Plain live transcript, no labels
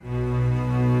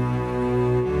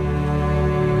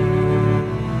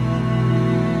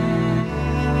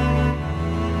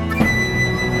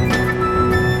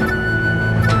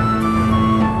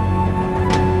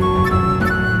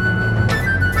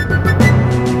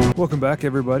Welcome back,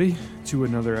 everybody, to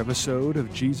another episode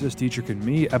of Jesus, Dietrich, and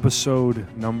Me, episode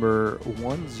number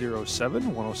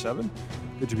 107.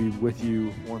 Good to be with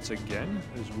you once again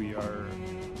as we are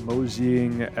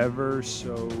moseying ever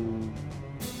so,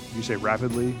 you say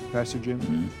rapidly, Pastor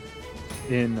Jim,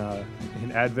 in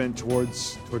Advent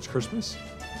towards Christmas.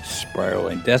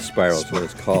 Spiraling. Death spiral is what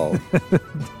it's called.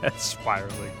 Death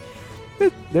spiraling.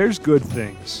 There's good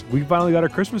things. We finally got our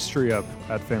Christmas tree up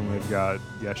at Family of God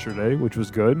yesterday, which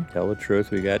was good. Tell the truth,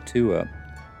 we got 2 up.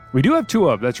 We do have 2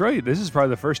 up. That's right. This is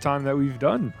probably the first time that we've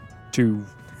done 2.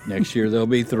 Next year there'll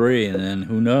be 3, and then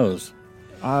who knows?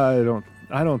 I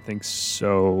don't think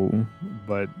so.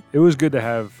 But it was good to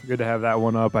have that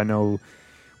one up. I know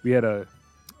we had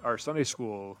our Sunday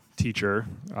school teacher,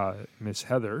 Miss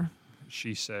Heather.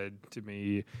 She said to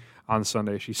me on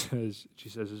Sunday, she says,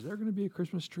 is there going to be a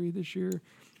Christmas tree this year?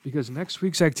 Because next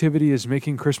week's activity is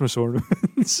making Christmas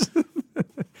ornaments.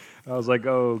 I was like,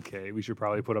 okay, we should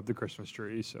probably put up the Christmas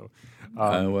tree. So,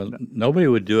 well, nobody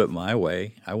would do it my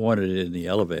way. I wanted it in the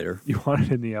elevator. You want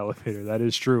it in the elevator. That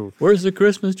is true. Where's the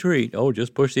Christmas tree? Oh,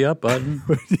 just push the up button.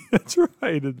 That's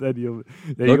right. And then you'll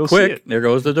Look quick. See it. There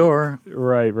goes the door.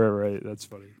 Right. That's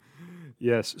funny.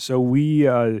 Yes. So we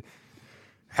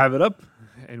have it up,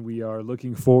 and we are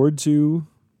looking forward to,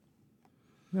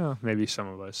 maybe some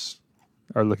of us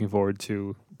are looking forward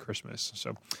to Christmas.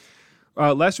 So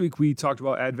last week we talked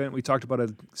about Advent. We talked about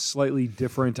a slightly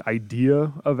different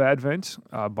idea of Advent.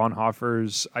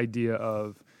 Bonhoeffer's idea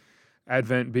of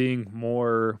Advent being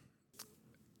more,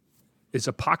 is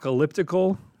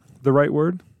apocalyptical the right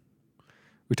word?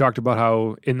 We talked about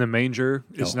how in the manger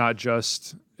is not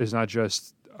just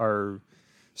our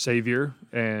Savior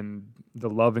and the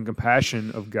love and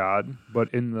compassion of God, but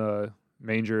in the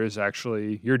manger is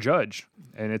actually your judge.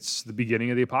 And it's the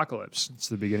beginning of the apocalypse. It's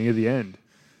the beginning of the end.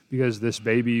 Because this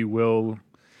baby will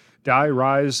die,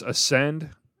 rise, ascend,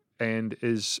 and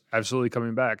is absolutely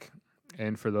coming back.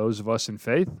 And for those of us in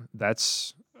faith,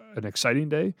 that's an exciting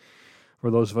day.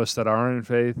 For those of us that aren't in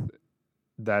faith,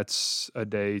 that's a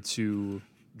day to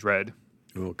dread.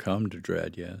 We'll come to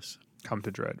dread, yes. Come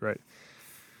to dread, right.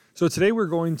 So today we're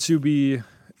going to be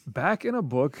back in a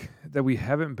book that we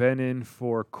haven't been in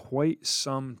for quite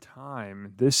some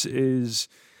time. This is,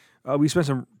 we spent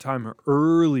some time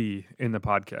early in the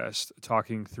podcast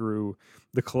talking through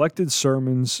the collected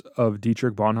sermons of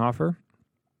Dietrich Bonhoeffer,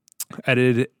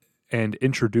 edited and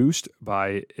introduced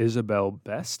by Isabel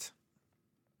Best.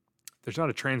 There's not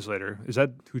a translator. Is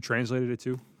that who translated it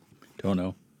to? Don't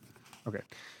know. Okay.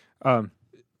 But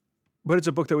it's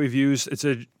a book that we've used. It's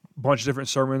a bunch of different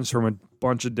sermons from a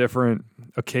bunch of different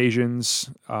occasions,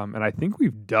 and I think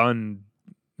we've done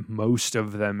most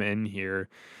of them in here.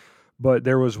 But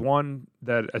there was one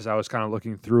that, as I was kind of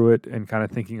looking through it and kind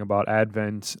of thinking about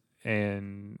Advent,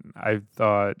 and I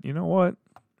thought, you know what,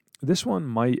 this one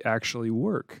might actually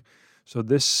work. So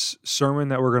this sermon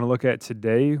that we're going to look at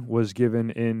today was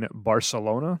given in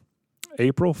Barcelona,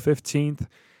 April 15th,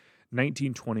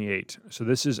 1928. So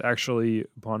this is actually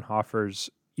Bonhoeffer's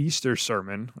Easter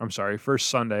sermon. First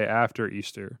Sunday after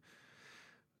Easter.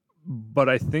 But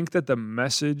I think that the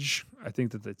message, I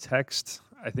think that the text,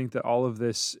 I think that all of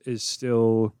this is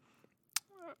still,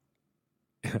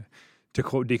 to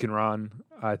quote Deacon Ron,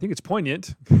 I think it's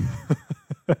poignant.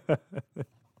 I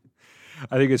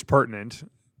think it's pertinent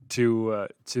to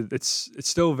it's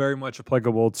still very much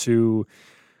applicable to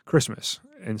Christmas.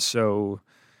 And so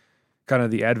kind of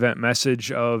the Advent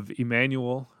message of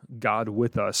Emmanuel, God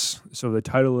with us. So the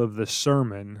title of the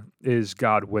sermon is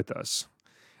God with us.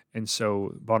 And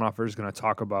so Bonhoeffer is going to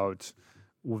talk about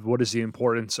what is the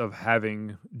importance of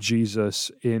having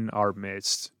Jesus in our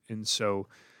midst. And so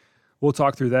we'll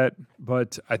talk through that,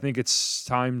 but I think it's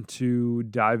time to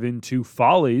dive into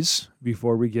follies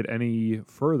before we get any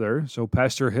further. So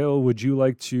Pastor Hill, would you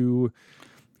like to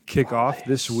kick off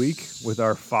this week with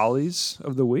our follies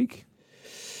of the week?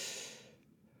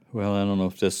 Well, I don't know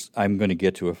if I'm going to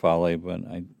get to a folly, but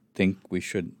I think we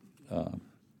should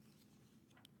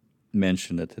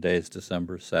mention that today is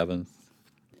December 7th.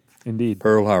 Indeed.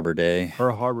 Pearl Harbor Day.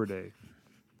 Pearl Harbor Day.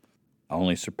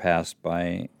 Only surpassed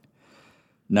by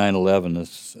 9/11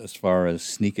 as far as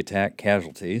sneak attack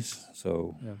casualties.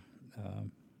 So,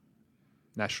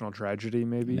 national tragedy,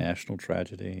 maybe? National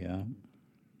tragedy, yeah.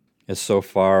 It's so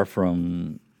far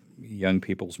from young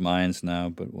people's minds now,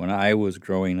 but when I was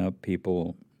growing up,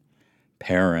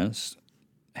 parents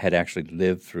had actually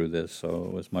lived through this,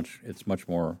 so it's much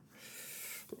more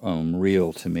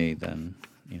real to me than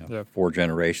 4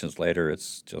 generations later.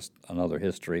 It's just another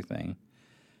history thing,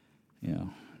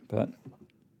 But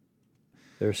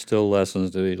there's still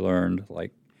lessons to be learned.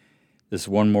 Like this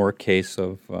one more case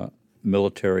of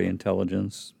military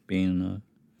intelligence being,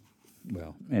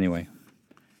 well, anyway,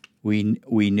 we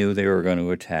knew they were going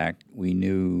to attack. We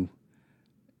knew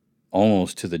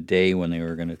almost to the day when they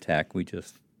were going to attack. We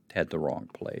just had the wrong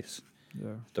place,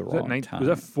 the wrong time. Was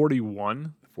that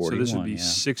 41? 41, so this would be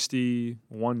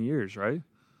 61 years, right?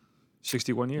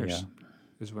 61 years Yeah.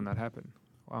 is when that happened.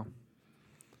 Wow.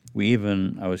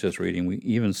 I was just reading, we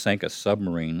even sank a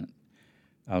submarine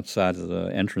outside of the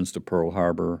entrance to Pearl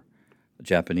Harbor, a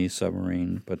Japanese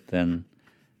submarine, but then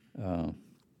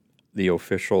the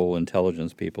official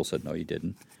intelligence people said, no, you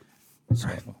didn't. So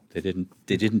they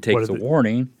didn't take the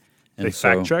warning. And they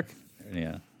fact check?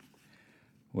 Yeah.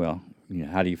 Well,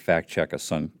 how do you fact check a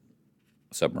sunk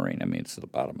submarine? I mean, it's at the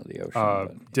bottom of the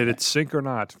ocean. Did it sink or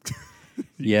not?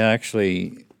 Yeah,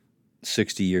 actually,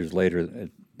 60 years later,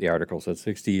 the article said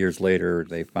 60 years later,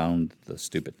 they found the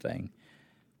stupid thing.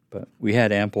 But we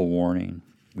had ample warning.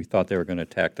 We thought they were going to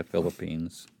attack the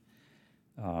Philippines.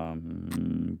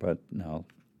 But no.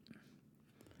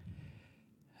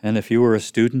 And if you were a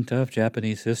student of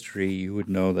Japanese history, you would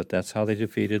know that that's how they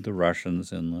defeated the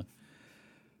Russians in the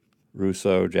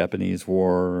Russo-Japanese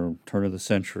War, turn of the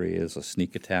century, is a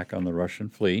sneak attack on the Russian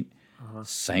fleet,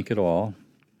 sank it all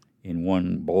in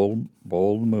one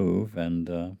bold move,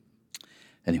 and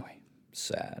anyway,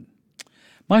 sad.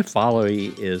 My folly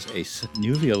is a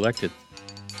newly elected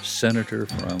senator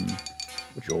from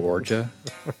Georgia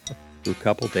who a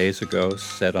couple days ago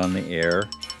said on the air,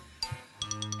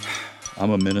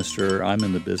 I'm a minister, I'm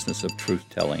in the business of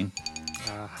truth-telling.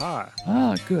 Aha.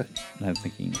 Ah, good. And I'm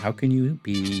thinking, how can you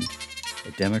be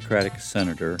a Democratic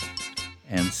senator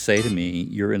and say to me,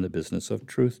 you're in the business of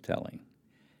truth-telling?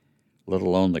 Let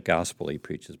alone the gospel he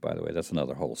preaches, by the way. That's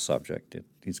another whole subject.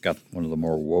 He's got one of the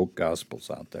more woke gospels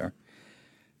out there.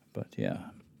 But, yeah,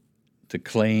 to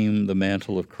claim the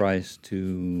mantle of Christ,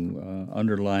 to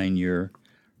underline your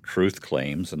truth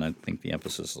claims, and I think the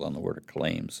emphasis is on the word of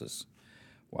claims, is,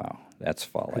 wow, that's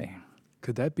folly.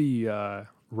 Could that be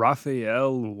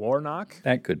Raphael Warnock?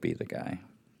 That could be the guy.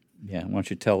 Yeah, why don't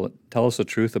you tell us the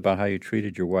truth about how you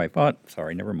treated your wife? Oh,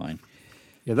 sorry, never mind.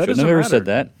 Yeah, that Shouldn't doesn't have ever matter. said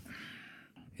that.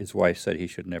 His wife said he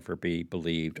should never be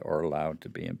believed or allowed to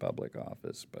be in public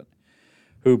office, but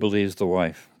who believes the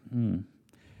wife?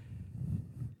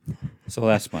 So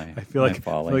that's my I feel like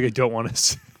folly. I don't want to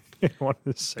say.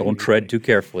 Don't tread too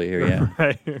carefully here, yeah.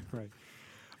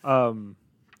 right.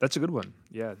 That's a good one.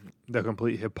 Yeah, the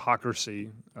complete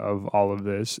hypocrisy of all of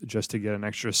this just to get an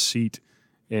extra seat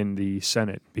in the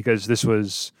Senate, because this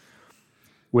was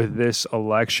with this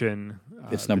election.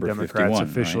 It's number the Democrats 51,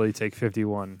 officially right? take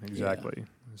 51 exactly. Yeah.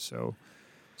 So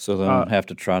they don't have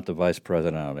to trot the vice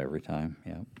president out every time.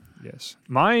 Yeah. Yes,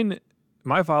 my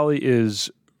folly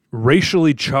is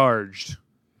racially charged.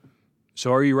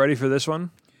 So are you ready for this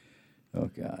one? Oh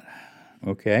God.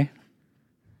 Okay.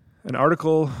 An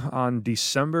article on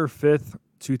December 5th,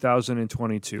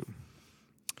 2022.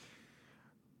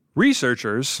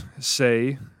 Researchers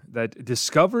say that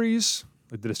Discovery's,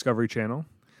 like the Discovery Channel,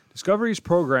 Discovery's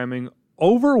programming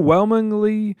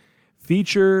overwhelmingly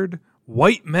featured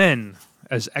white men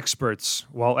as experts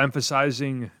while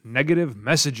emphasizing negative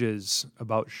messages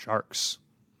about sharks.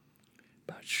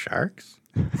 About sharks?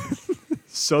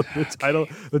 So the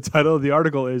title of the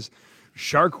article is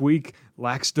Shark Week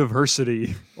Lacks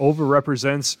Diversity,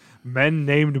 Overrepresents Men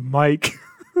Named Mike.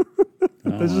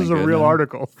 This is a real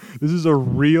article. This is a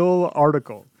real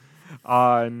article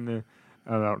on,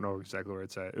 I don't know exactly where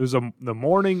it's at. It was the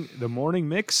morning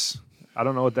mix. I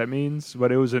don't know what that means,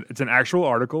 but it's an actual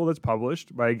article that's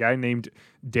published by a guy named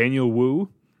Daniel Wu,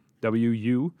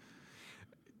 W-U,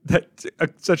 that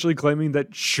essentially claiming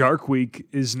that Shark Week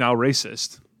is now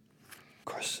racist. Of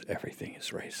course, everything is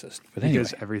racist. But anyway.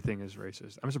 Because everything is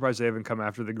racist. I'm surprised they haven't come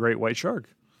after the great white shark.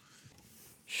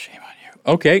 Shame on you.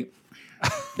 Okay.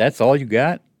 That's all you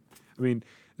got? I mean,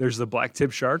 there's the black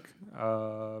tip shark.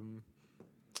 I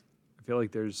feel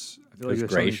like there's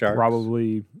gray sharks.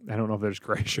 Probably, I don't know if there's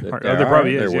gray sharks. There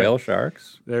probably is. There are whale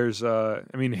sharks. There's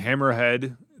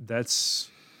hammerhead.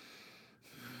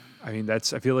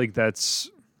 I feel like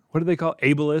that's, what do they call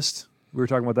it? Ableist. We were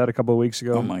talking about that a couple of weeks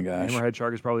ago. Oh my gosh. Hammerhead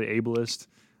shark is probably ableist.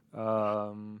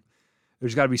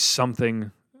 There's got to be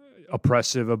something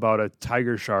oppressive about a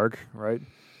tiger shark, right?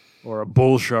 Or a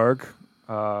bull shark.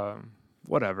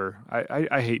 Whatever.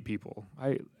 I hate people.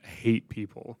 I hate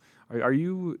people.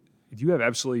 Do you have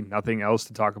absolutely nothing else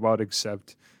to talk about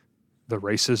except the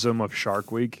racism of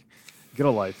Shark Week? Get a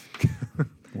life.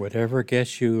 Whatever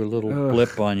gets you a little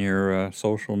blip on your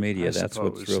social media, that's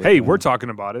what's really Hey, fun. we're talking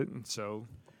about it, so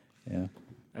yeah.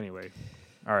 Anyway.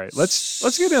 All right, let's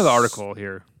get into the article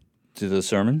here. To the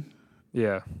sermon?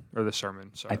 Yeah, or the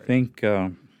sermon, sorry. I think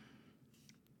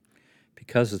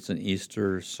because it's an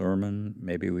Easter sermon,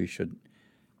 maybe we should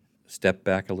step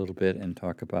back a little bit and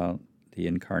talk about the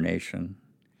incarnation.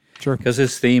 Sure. Because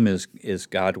his theme is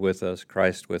God with us,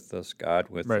 Christ with us, God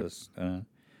with Right. us.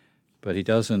 But he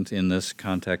doesn't, in this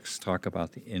context, talk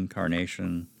about the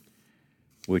incarnation,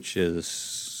 which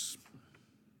is,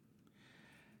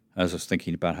 I was just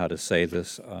thinking about how to say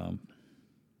this,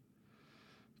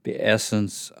 the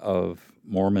essence of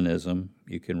Mormonism,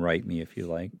 you can write me if you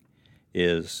like,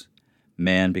 is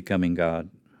man becoming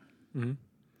God. Mm-hmm.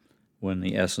 When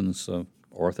the essence of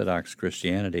Orthodox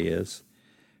Christianity is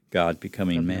God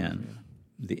becoming man,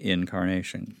 the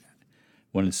incarnation.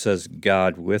 When it says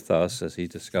God with us, as he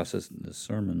discusses in this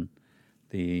sermon,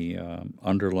 the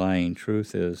underlying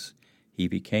truth is he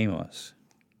became us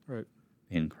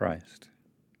in Christ.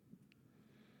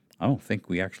 I don't think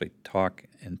we actually talk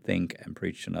and think and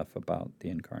preach enough about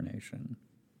the incarnation.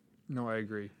 No, I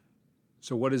agree.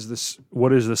 So what is this?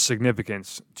 What is the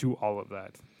significance to all of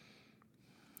that?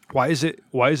 Why is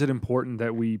it important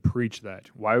that we preach that?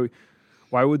 Why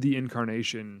would the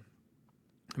incarnation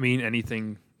mean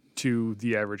anything to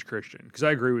the average Christian? Because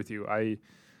I agree with you.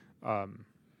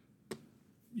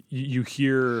 You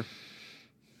hear,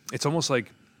 it's almost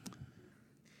like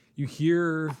you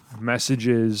hear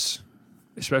messages,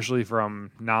 especially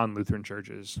from non-Lutheran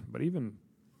churches, but even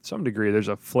to some degree, there's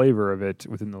a flavor of it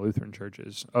within the Lutheran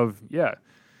churches of,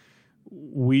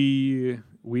 we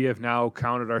have now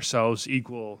counted ourselves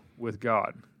equal with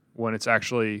God, when it's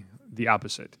actually the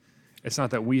opposite. It's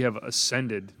not that we have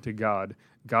ascended to God.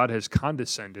 God has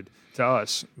condescended to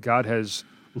us. God has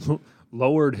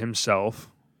lowered himself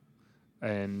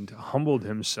and humbled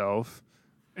himself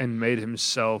and made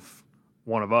himself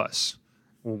one of us.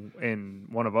 And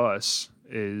one of us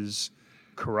is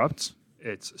corrupt,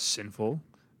 it's sinful,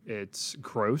 it's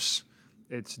gross,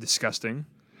 it's disgusting.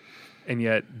 And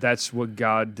yet that's what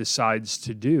God decides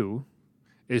to do,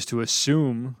 is to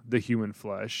assume the human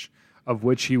flesh, of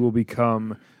which he will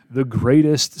become the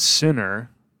greatest sinner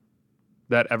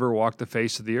that ever walked the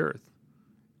face of the earth.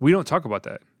 We don't talk about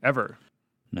that, ever.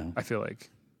 No. I feel like.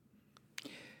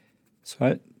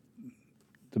 So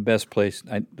the best place,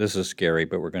 this is scary,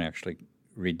 but we're going to actually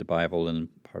read the Bible in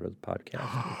part of the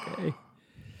podcast, okay?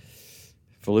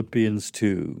 Philippians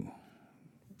 2,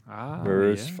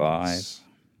 verse 5.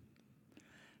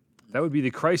 That would be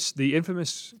the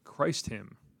infamous Christ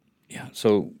hymn. Yeah,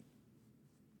 so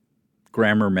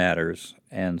grammar matters,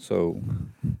 and so...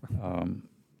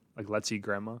 like, let's eat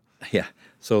grandma? Yeah,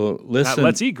 so listen. Not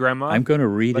let's eat grandma. I'm going to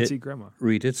read let's eat grandma.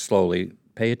 Read it slowly.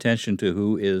 Pay attention to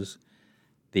who is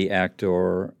the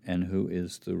actor and who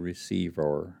is the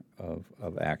receiver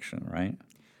of action, right?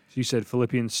 So you said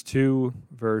Philippians 2,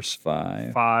 verse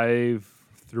 5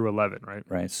 through 11, right?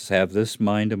 Right. It says, have this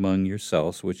mind among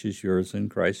yourselves, which is yours in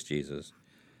Christ Jesus.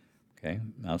 Okay.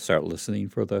 Now start listening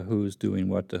for the who's doing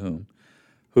what to whom.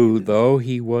 Who, though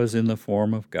he was in the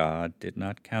form of God, did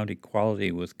not count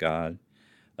equality with God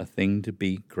a thing to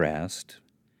be grasped,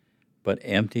 but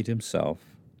emptied himself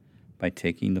by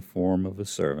taking the form of a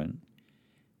servant,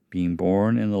 being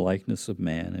born in the likeness of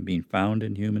man, and being found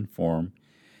in human form,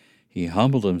 he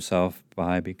humbled himself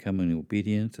by becoming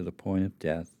obedient to the point of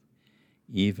death,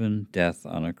 even death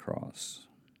on a cross.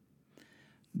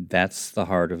 That's the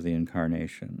heart of the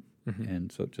incarnation. Mm-hmm.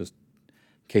 And so just in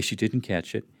case you didn't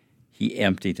catch it, he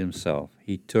emptied himself.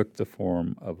 He took the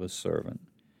form of a servant.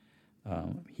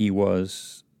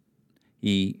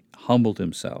 He humbled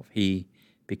himself. He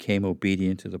became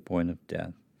obedient to the point of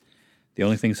death. The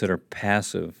only things that are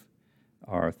passive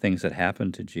are things that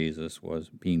happened to Jesus, was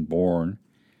being born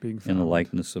in the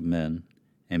likeness of men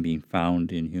and being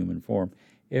found in human form.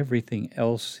 Everything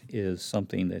else is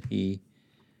something that he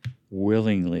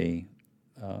willingly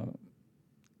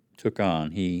took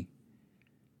on. He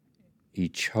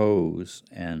chose,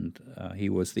 and he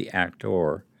was the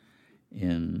actor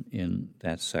in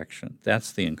that section.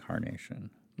 That's the incarnation.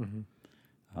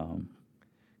 Mm-hmm.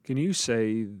 Can you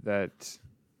say that?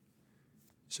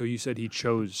 So you said he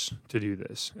chose to do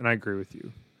this, and I agree with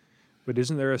you. But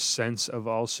isn't there a sense of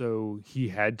also he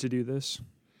had to do this?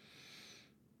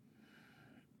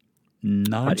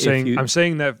 I'm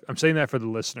saying that for the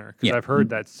listener, because I've heard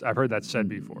that said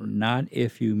before. Not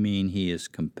if you mean he is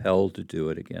compelled to do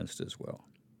it against his will.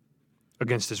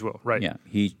 Against his will, right? Yeah,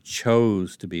 he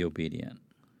chose to be obedient.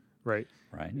 Right.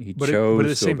 Right. He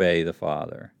chose to obey the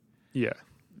Father. Yeah.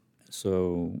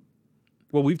 So,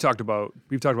 well, we've talked about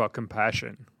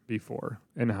compassion before,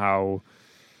 and how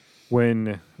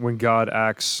when God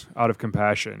acts out of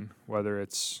compassion, whether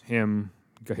it's him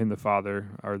the Father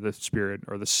or the Spirit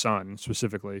or the Son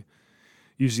specifically,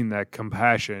 using that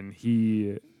compassion,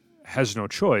 he has no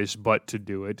choice but to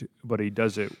do it, but he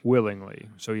does it willingly.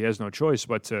 So he has no choice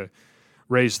but to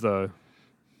raise the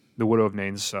widow of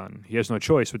Nain's son. He has no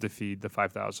choice but to feed the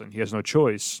 5,000. He has no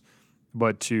choice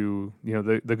but to,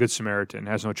 the Good Samaritan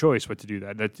has no choice but to do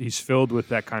that. That he's filled with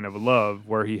that kind of love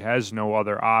where he has no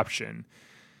other option,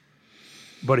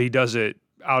 but he does it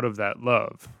out of that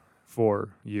love for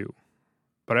you.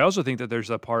 But I also think that there's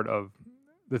a part of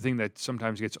the thing that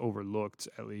sometimes gets overlooked,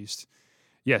 at least.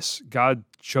 Yes, God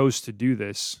chose to do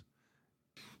this,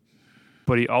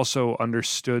 but he also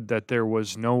understood that there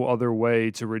was no other way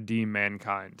to redeem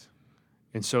mankind.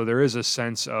 And so there is a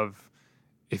sense of,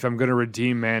 if I'm going to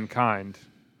redeem mankind,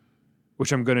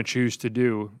 which I'm going to choose to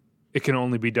do, it can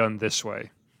only be done this way,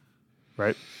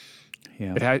 right?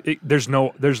 Yeah. There's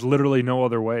literally no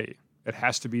other way. It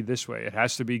has to be this way. It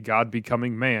has to be God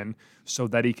becoming man so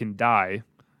that he can die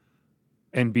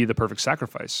and be the perfect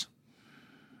sacrifice.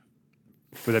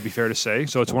 Would that be fair to say?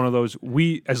 So it's one of those,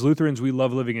 we, as Lutherans, we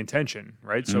love living in tension,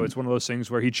 right? So it's one of those things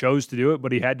where he chose to do it,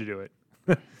 but he had to do it.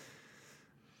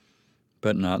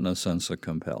 But not in a sense of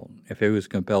compelled. If he was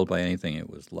compelled by anything, it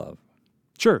was love.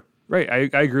 Sure, right.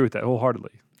 I agree with that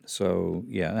wholeheartedly. So,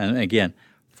 yeah, and again,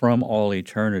 from all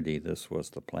eternity, this was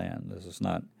the plan. This is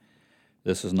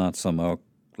not some, oh,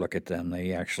 look at them,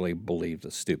 they actually believe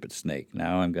the stupid snake.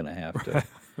 Now I'm going to have to.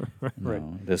 Right.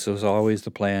 No, this was always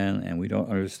the plan, and we don't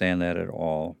understand that at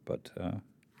all. But,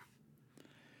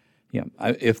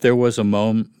 if there was a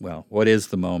moment, well, what is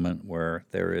the moment where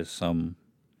there is some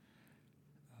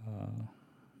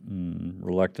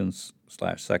reluctance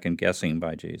 / second guessing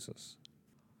by Jesus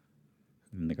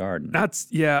in the garden? I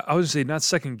would say not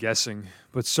second guessing,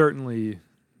 but certainly.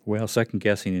 Well, second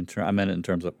guessing, I meant it in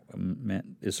terms of,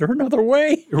 is there another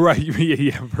way? Right,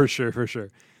 yeah, for sure.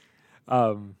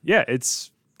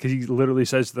 It's because he literally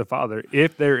says to the Father,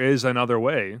 if there is another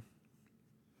way,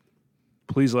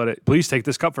 please take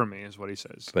this cup from me, is what he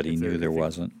says. But he knew there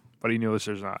wasn't. But he knew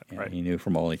there's not, Yeah, right? He knew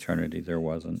from all eternity there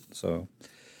wasn't. So,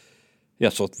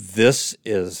 so this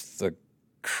is the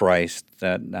Christ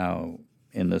that now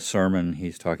in the sermon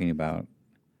he's talking about,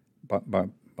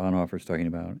 Bonhoeffer's talking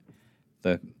about,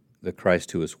 the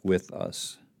Christ who is with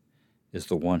us is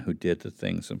the one who did the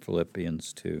things in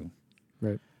Philippians 2.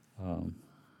 Right.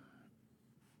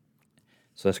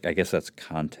 So I guess that's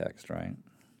context, right?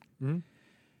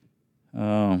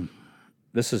 Mm-hmm.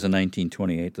 This is in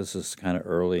 1928. This is kind of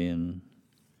early in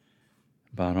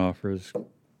Bonhoeffer's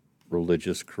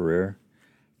religious career.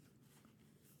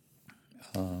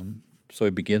 So he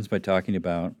begins by talking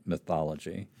about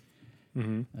mythology.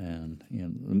 Mm-hmm. And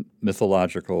the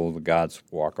mythological, the gods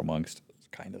walk amongst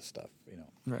kind of stuff,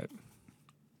 Right.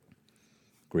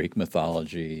 Greek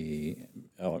mythology,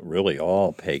 really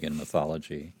all pagan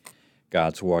mythology,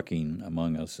 gods walking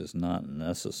among us is not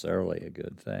necessarily a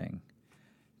good thing,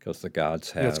 because the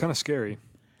gods have. Yeah, it's kind of scary.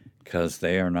 Because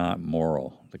they are not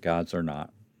moral. The gods are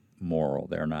not moral.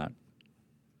 They're not.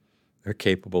 They're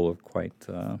capable of quite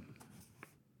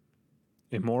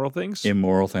immoral things.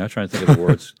 Immoral things. I'm trying to think of the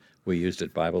words we used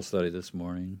at Bible study this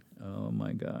morning. Oh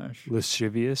my gosh.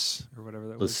 Lascivious or whatever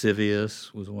that was.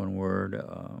 Lascivious was one word.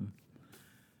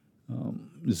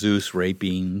 Zeus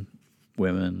raping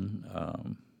women.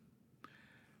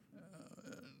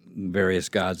 Various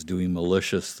gods doing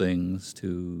malicious things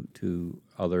to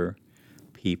other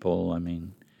people. I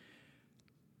mean,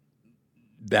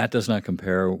 that does not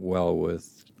compare well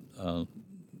with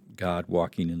God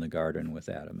walking in the garden with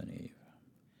Adam and Eve.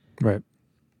 Right.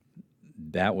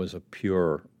 That was a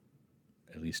pure,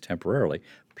 at least temporarily,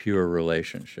 pure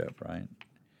relationship, right?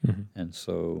 Mm-hmm. And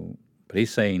so, but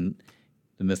he's saying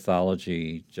the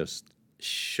mythology just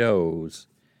shows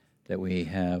that we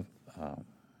have a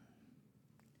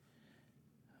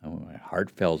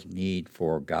heartfelt need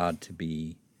for God to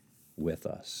be with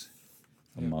us,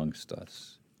 amongst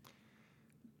us.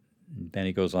 And then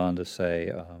he goes on to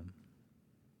say,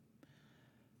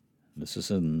 this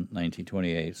is in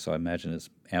 1928, so I imagine it's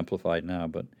amplified now,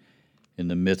 but in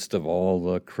the midst of all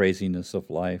the craziness of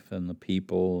life and the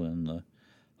people and the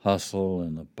hustle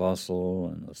and the bustle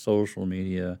and the social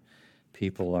media,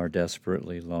 people are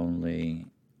desperately lonely.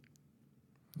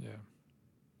 Yeah.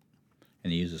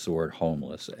 And he uses the word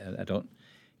homeless. I don't,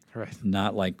 Right.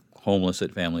 not like homeless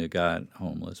at Family of God,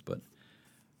 homeless, but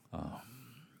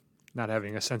not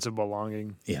having a sense of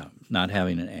belonging. yeah, not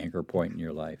having an anchor point in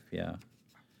your life. Yeah.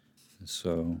 And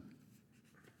so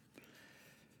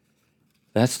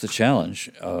that's the challenge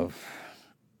of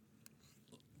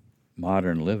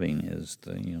modern living, is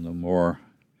the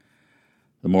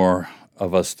more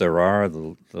of us there are,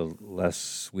 the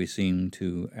less we seem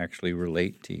to actually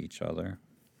relate to each other.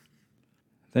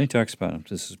 Then he talks about,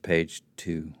 this is page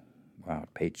 2. Wow,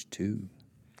 page 2.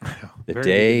 The Very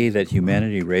day that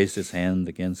humanity raised its hand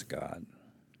against God,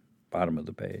 bottom of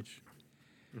the page,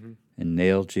 and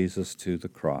nailed Jesus to the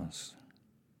cross.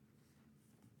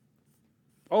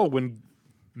 Oh, when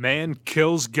man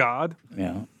kills God?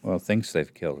 Yeah, well, thinks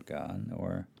they've killed God,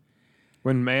 or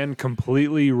When man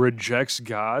completely rejects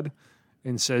God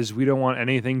and says, we don't want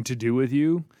anything to do with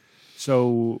you,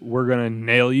 so we're going to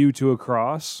nail you to a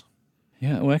cross?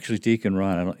 yeah. Well, actually, Deacon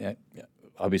Ron,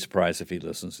 I'll be surprised if he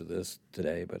listens to this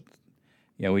today, but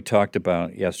we talked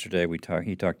about yesterday.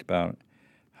 He talked about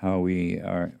how we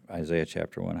are, Isaiah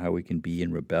chapter 1, how we can be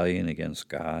in rebellion against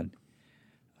God.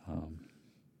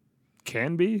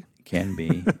 Can be? Can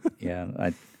be,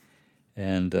 yeah.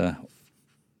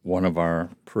 One of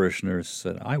our parishioners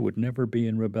said, I would never be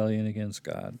in rebellion against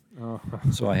God. Oh.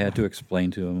 So I had to explain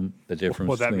to him the difference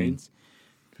What that means?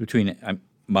 between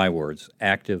my words,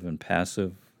 active and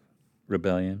passive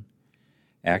rebellion.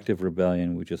 Active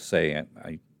rebellion, we just say,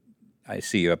 I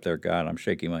see you up there, God, I'm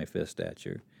shaking my fist at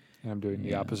you. I'm doing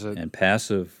the opposite. And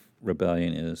passive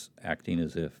rebellion is acting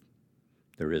as if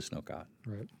there is no God.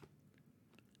 Right.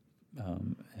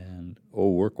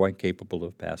 We're quite capable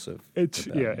of passive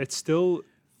rebellion. It's still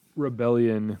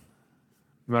rebellion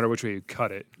no matter which way you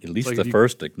cut it. At least the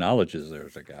first acknowledges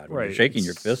there's a God. When Right. You're shaking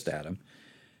your fist at him.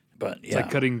 But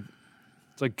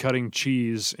It's like cutting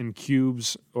cheese in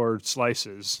cubes or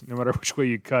slices. No matter which way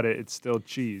you cut it, it's still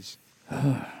cheese.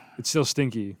 It's still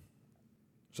stinky.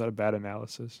 Is that a bad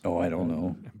analysis? Oh, I don't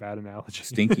know. A bad analogy.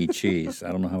 Stinky cheese.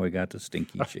 I don't know how we got to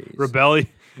stinky cheese. Rebellion.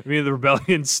 I mean, the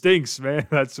rebellion stinks, man.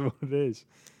 That's what it is.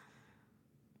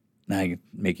 Now you're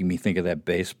making me think of that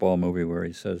baseball movie where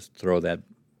he says, throw that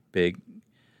big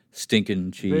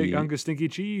stinking cheese. Big Uncle Stinky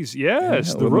Cheese. Yes,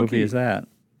 Yeah, the what rookie. movie is that?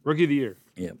 Rookie of the year.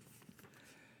 Yep.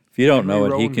 If you don't know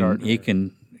Henry it, Rowan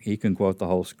he can quote the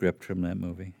whole script from that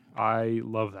movie. I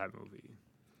love that movie.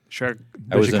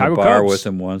 I was in a bar with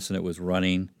him once, and it was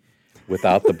running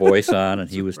without the voice on, and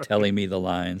he was telling me the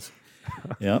lines.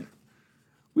 Yep.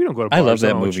 We don't go to bars. I love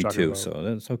that know what movie you're too, talking so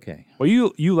that's okay. about. Well,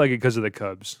 you like it because of the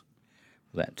Cubs.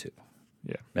 That too.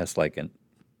 Yeah. That's like a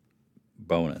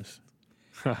bonus.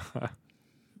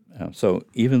 So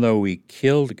even though we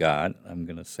killed God, I'm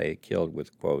going to say killed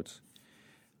with quotes,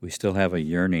 we still have a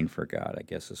yearning for God, I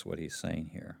guess is what he's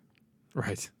saying here.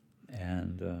 Right.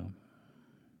 And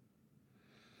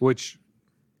which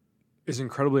is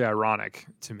incredibly ironic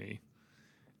to me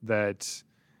that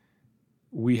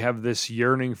we have this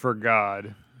yearning for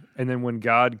God, and then when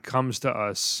God comes to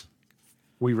us,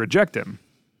 we reject him.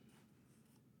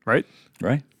 Right?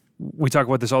 Right. We talk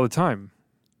about this all the time.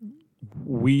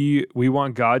 We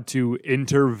want God to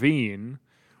intervene.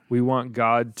 We want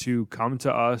God to come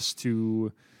to us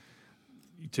to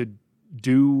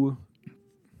do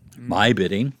my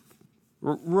bidding.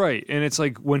 Right. And it's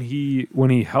like when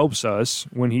he helps us,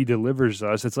 when he delivers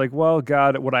us, it's like, well,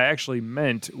 God, what I actually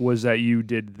meant was that you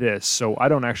did this. So I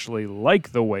don't actually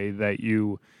like the way that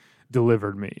you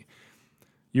delivered me.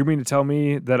 You mean to tell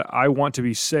me that I want to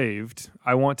be saved,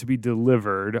 I want to be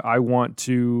delivered, I want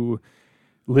to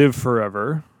live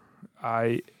forever,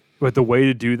 but the way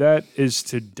to do that is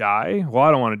to die? Well,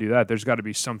 I don't want to do that. There's got to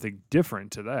be something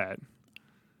different to that.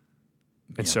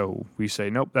 And so we say,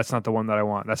 nope, that's not the one that I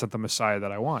want. That's not the Messiah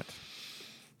that I want.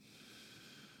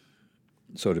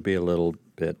 So to be a little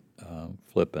bit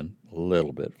flippant,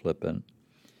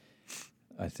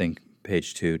 I think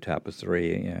page 2, top of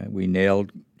 3, we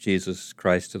nailed Jesus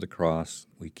Christ to the cross.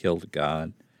 We killed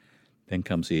God. Then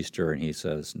comes Easter, and he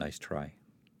says, nice try.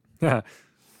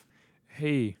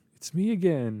 Hey, it's me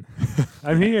again.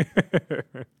 I'm here.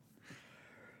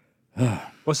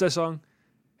 What's that song?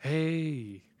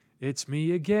 Hey, it's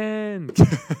me again. Do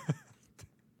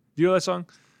you know that song?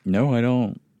 No, I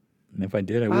don't. And if I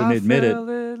did, I wouldn't admit it.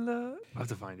 I'll have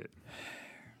to find it.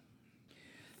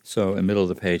 So in the middle of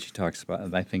the page, he talks about,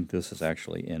 and I think this is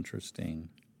actually interesting.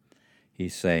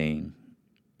 He's saying,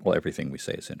 well, everything we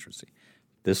say is interesting.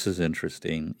 This is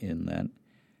interesting in that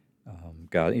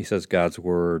God. He says God's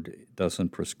word doesn't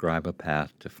prescribe a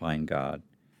path to find God.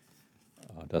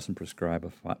 Doesn't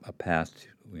prescribe a path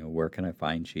to, where can I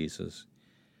find Jesus?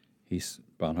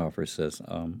 Bonhoeffer says,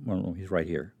 well, he's right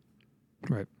here.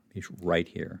 Right. He's right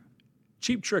here.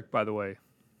 Cheap Trick, by the way.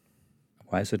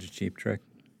 Why is it a cheap trick?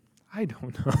 I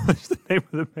don't know. That's the name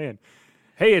of the band.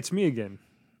 Hey, it's me again.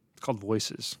 It's called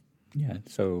Voices. Yeah,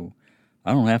 so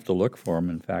I don't have to look for him.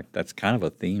 In fact, that's kind of a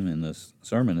theme in this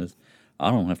sermon is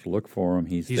I don't have to look for him.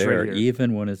 He's there, right,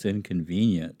 even when it's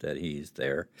inconvenient that he's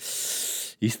there.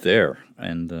 He's there.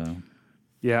 And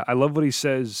yeah, I love what he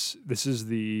says. This is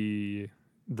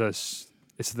it's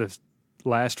the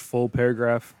last full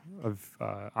paragraph of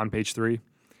on page 3.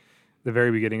 the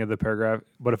very beginning of the paragraph.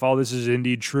 But if all this is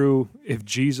indeed true, if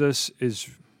Jesus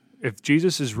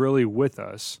is really with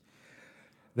us,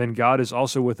 then God is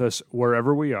also with us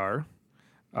wherever we are.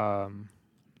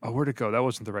 Where'd it go? That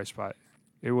wasn't the right spot.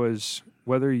 It was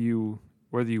whether you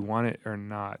want it or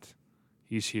not,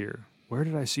 he's here. Where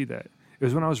did I see that? It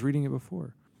was when I was reading it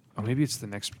before. Oh, maybe it's the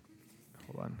next.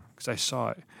 Hold on, because I saw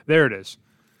it. There it is.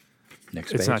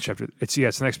 Next It's page. not chapter. It's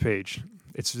the next page.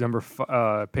 It's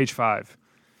page 5,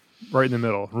 right in the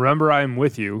middle. Remember, I am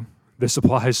with you. This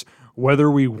applies whether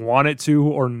we want it to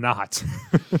or not.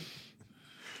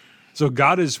 So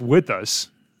God is with us,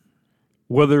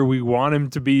 whether we want him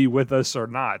to be with us or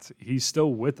not. He's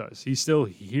still with us. He's still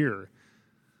here.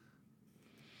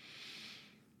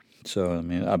 So, I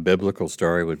mean, a biblical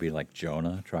story would be like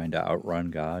Jonah trying to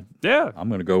outrun God. Yeah. I'm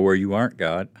going to go where you aren't,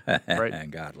 God. Right.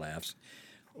 And God laughs.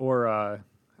 Or I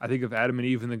think of Adam and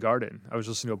Eve in the garden. I was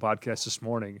listening to a podcast this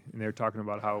morning, and they were talking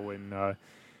about how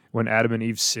when Adam and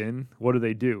Eve sin, what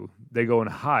do? They go and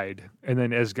hide. And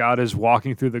then as God is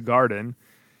walking through the garden,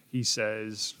 he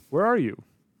says, "Where are you?"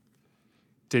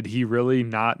 Did he really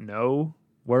not know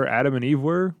where Adam and Eve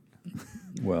were?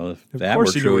 Well, if Of that were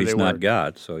course he knew true, where he's they not were.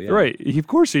 God. So, yeah. Right. Of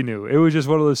course he knew. It was just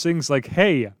one of those things like,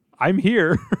 hey, I'm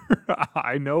here.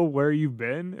 I know where you've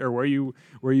been or where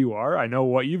you are. I know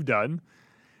what you've done.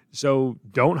 So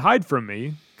don't hide from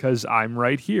me because I'm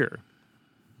right here.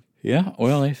 Yeah,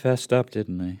 well, they fessed up,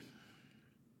 didn't they?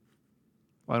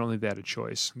 Well, I don't think they had a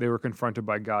choice. They were confronted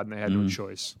by God and they had no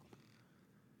choice,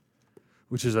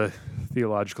 which is a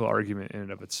theological argument in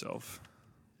and of itself.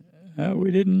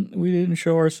 We didn't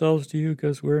show ourselves to you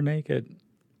because we're naked.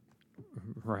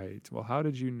 Right. Well, how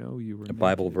did you know you were A naked?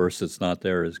 Bible verse that's not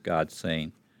there is God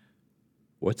saying,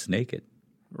 "What's naked?"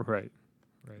 Right.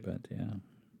 But yeah,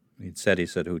 he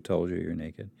said, "Who told you you're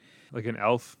naked?" Like an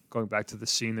elf, going back to the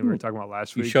scene that we were talking about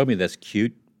last He week. showed me this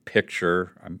cute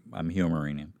picture. I'm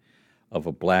humoring him, of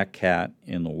a black cat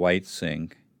in the white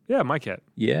sink. Yeah, my cat.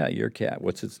 Yeah, your cat.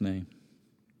 What's its name?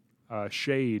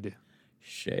 Shade.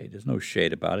 Shade. There's no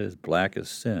shade about it. It's black as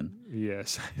sin.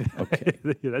 Yes. Okay.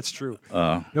 Yeah, that's true.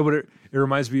 No, but it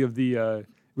reminds me of the we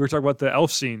were talking about the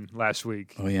elf scene last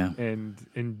week. Oh yeah.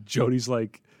 And Jovi's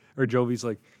like,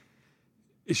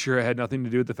 it sure had nothing to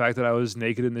do with the fact that I was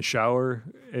naked in the shower.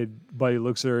 And Buddy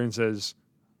looks at her and says,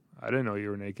 "I didn't know you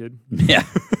were naked." Yeah.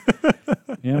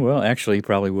 Yeah. Well, actually, he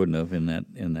probably wouldn't have in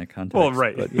that context. Well,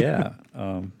 right. But yeah.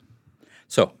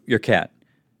 So your cat.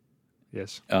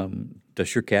 Yes.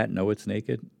 Does your cat know it's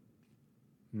naked?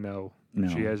 No. No.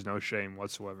 She has no shame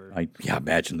whatsoever.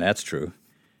 Imagine that's true.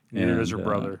 Neither does her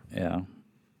brother. Yeah.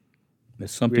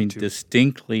 It's something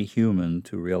distinctly human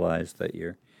to realize that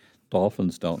your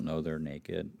dolphins don't know they're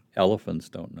naked. Elephants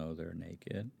don't know they're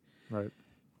naked. Right.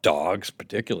 Dogs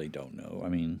particularly don't know. I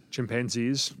mean,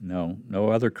 Chimpanzees. no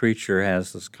other creature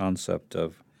has this concept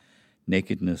of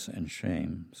nakedness and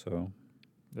shame. So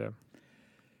Yeah.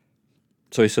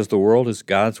 he says, the world is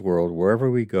God's world.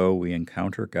 Wherever we go, we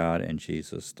encounter God, and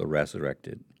Jesus, the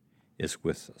resurrected, is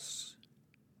with us.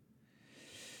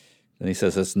 Then he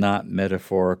says it's not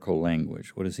metaphorical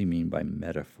language. What does he mean by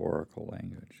metaphorical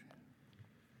language?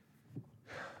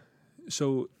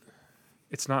 So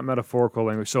it's not metaphorical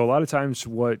language. So a lot of times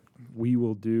what we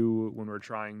will do when we're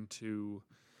trying to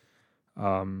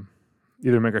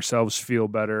either make ourselves feel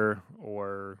better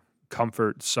or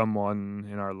comfort someone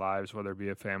in our lives, whether it be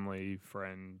a family,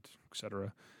 friend,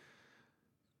 etc.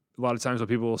 A lot of times what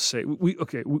people will say,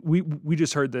 we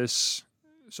just heard this,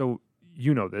 so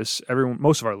you know this.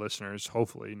 Most of our listeners,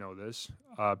 hopefully, know this.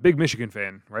 Big Michigan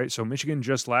fan, right? So Michigan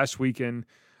just last weekend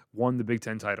won the Big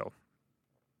Ten title,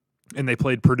 and they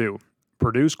played Purdue.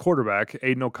 Purdue's quarterback,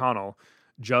 Aiden O'Connell,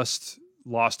 just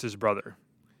lost his brother.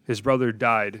 His brother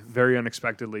died very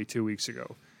unexpectedly 2 weeks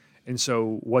ago. And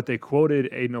so what they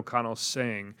quoted Aiden O'Connell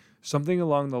saying, something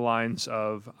along the lines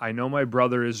of, "I know my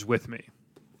brother is with me.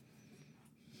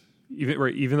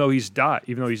 Even though he's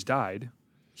died,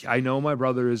 I know my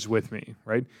brother is with me,"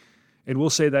 right? And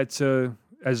we'll say that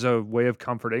as a way of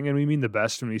comforting, and we mean the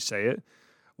best when we say it.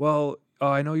 Well,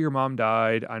 I know your mom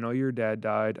died, I know your dad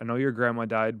died, I know your grandma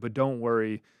died, but don't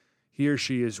worry, he or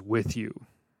she is with you.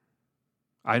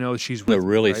 I know she's with The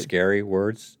really you, right? scary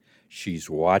words, she's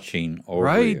watching over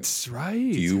you.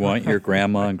 Right. Do you want your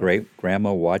grandma and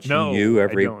great-grandma watching No, you I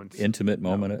every don't. intimate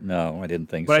moment? No, I didn't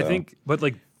think But so. I think, but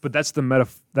that's the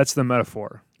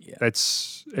metaphor. Yeah.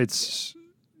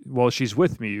 She's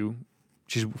with me.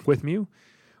 She's with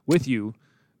you,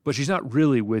 but she's not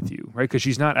really with you, right? Because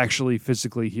she's not actually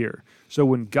physically here. So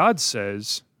when God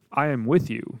says, "I am with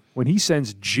you," when he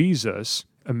sends Jesus,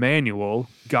 Emmanuel,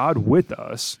 God with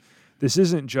us, this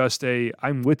isn't just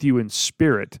I'm with you in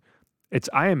spirit. It's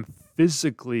I am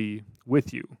physically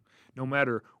with you. No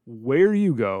matter where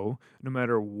you go, no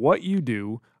matter what you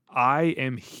do, I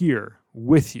am here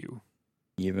with you.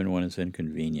 Even when it's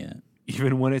inconvenient.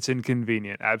 Even when it's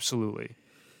inconvenient, absolutely.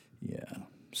 Yeah.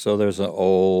 So there's an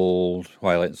old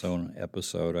Twilight Zone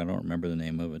episode. I don't remember the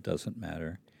name of it. Doesn't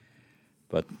matter.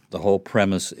 But the whole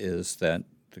premise is that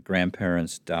the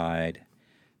grandparents died,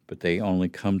 but they only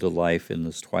come to life in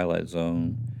this Twilight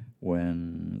Zone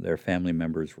when their family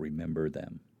members remember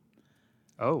them.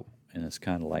 Oh. And it's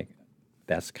kind of like,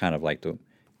 that's kind of like the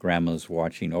grandma's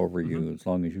watching over you. As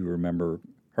long as you remember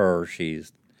her,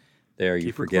 she's there.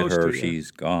 You forget her, she's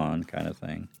gone, kind of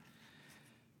thing.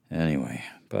 Anyway,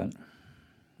 but...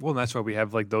 Well, and that's why we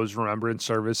have like those remembrance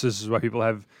services. This is why people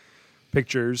have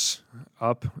pictures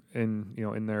up in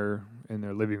their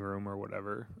living room or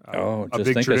whatever.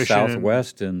 Just think of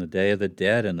Southwest and the Day of the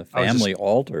Dead and the family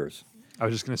altars. I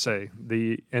was just gonna say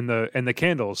the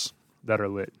candles that are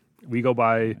lit. We go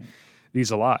by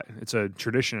these a lot. It's a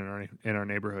tradition in our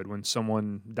neighborhood. When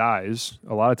someone dies,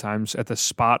 a lot of times at the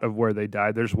spot of where they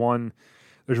died, there's one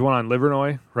on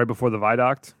Livernois right before the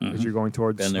viaduct as you're going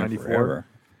towards 94. Forever.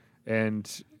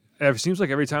 And it seems like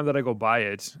every time that I go by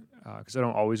it, because I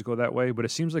don't always go that way, but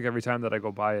it seems like every time that I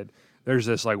go by it, there's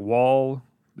this like wall,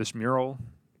 this mural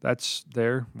that's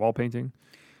there, wall painting.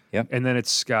 Yep. And then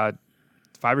it's got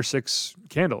 5 or 6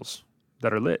 candles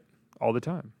that are lit all the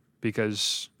time,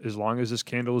 because as long as this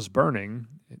candle is burning,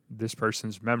 this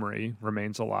person's memory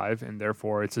remains alive, and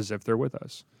therefore it's as if they're with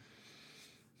us.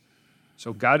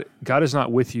 So God is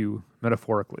not with you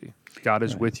metaphorically. God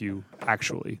is with you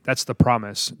actually. That's the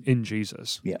promise in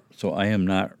Jesus. Yeah. So I am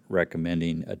not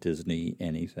recommending a Disney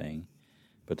anything,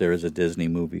 but there is a Disney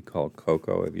movie called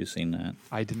Coco. Have you seen that?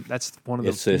 I didn't. That's one of the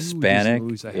It's Hispanic.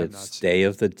 movies I have not It's seen. Day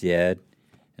of the Dead,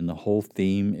 and the whole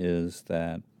theme is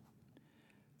that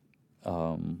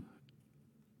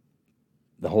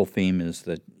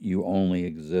you only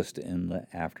exist in the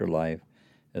afterlife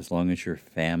as long as your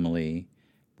family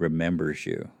remembers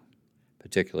you,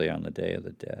 particularly on the Day of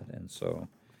the Dead. And so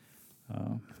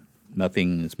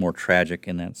nothing is more tragic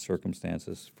in that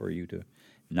circumstances for you to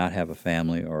not have a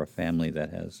family or a family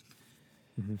that has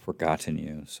forgotten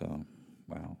you. So,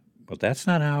 wow. But that's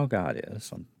not how God is.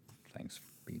 So thanks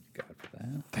be to God for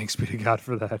that. Thanks be to God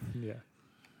for that. Yeah.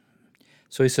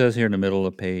 So he says here in the middle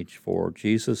of page 4,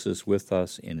 Jesus is with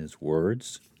us in his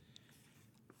words.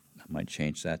 I might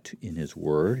change that to in his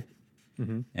word.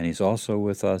 And he's also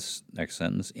with us, next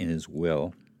sentence, in his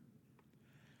will.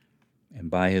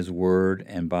 And by his word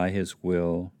and by his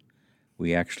will,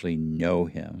 we actually know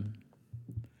him.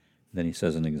 Then he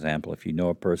says an example. If you know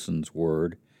a person's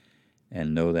word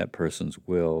and know that person's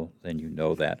will, then you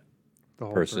know that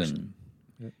person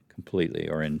completely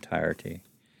or in entirety.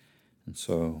 And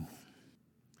so...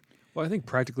 Well, I think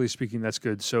practically speaking, that's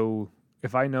good. So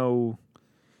if I know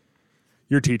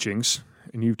your teachings,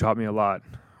 and you've taught me a lot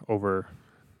over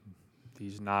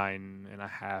these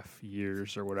 9.5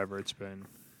 years or whatever it's been,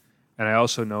 and I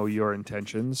also know your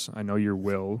intentions, I know your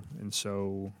will, and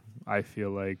so I feel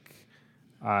like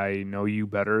I know you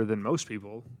better than most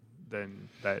people that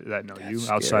know That's you.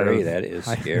 scary. Outside of That is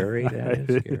scary. That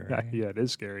is scary. Yeah, it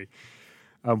is scary.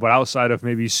 But outside of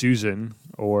maybe Susan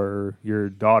or your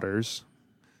daughters,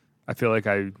 I feel like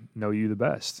I know you the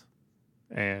best,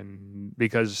 and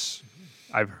because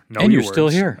I've known and your you're words, still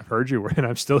here. I've heard your word, and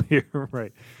I'm still here.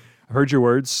 Right, I've heard your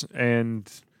words, and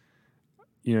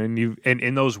and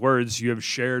in those words, you have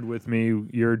shared with me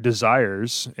your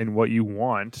desires and what you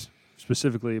want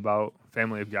specifically about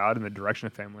family of God and the direction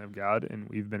of family of God, and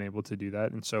we've been able to do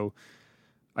that. And so,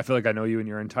 I feel like I know you in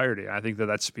your entirety. I think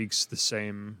that speaks the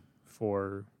same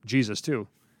for Jesus too.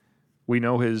 We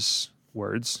know his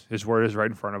words. His word is right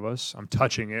in front of us. I'm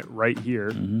touching it right here.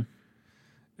 And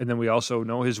then we also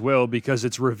know his will because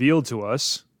it's revealed to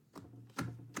us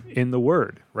in the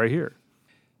word right here.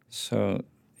 So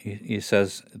he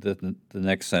says that the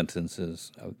next sentence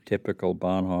is a typical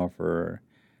Bonhoeffer.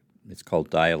 It's called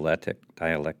dialectic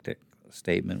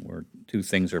statement, where two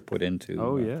things are put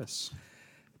into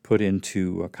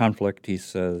a conflict. He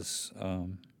says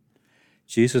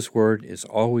Jesus' word is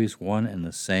always one and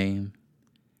the same,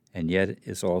 and yet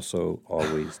is also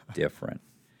always different.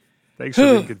 Thanks for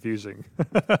being confusing.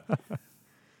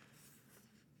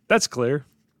 That's clear.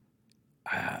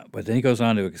 But then he goes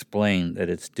on to explain that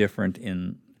it's different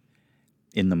in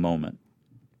the moment.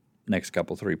 Next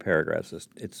couple, 3 paragraphs.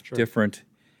 It's different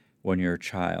when you're a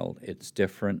child. It's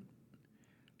different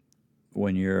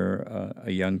when you're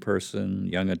a young person,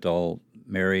 young adult,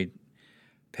 married,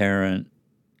 parent,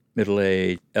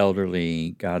 middle-aged,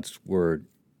 elderly. God's word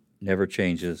never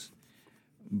changes,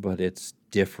 but it's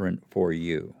different for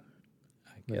you.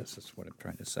 I guess that's what I'm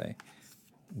trying to say.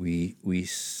 We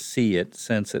see it,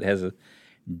 sense it has a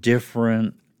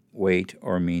different weight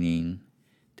or meaning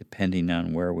depending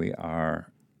on where we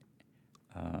are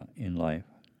in life.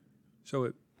 So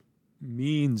it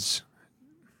means,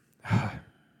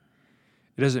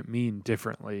 it doesn't mean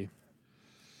differently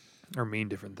or mean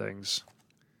different things.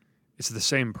 It's the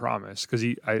same promise, because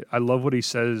I love what he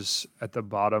says at the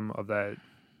bottom of that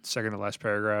second to last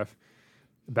paragraph.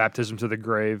 Baptism to the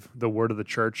grave, the word of the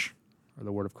church, or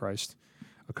the word of Christ,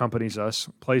 accompanies us,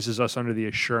 places us under the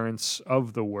assurance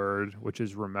of the word, which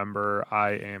is, remember,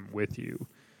 I am with you.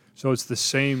 So it's the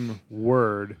same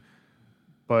word,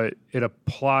 but it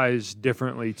applies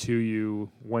differently to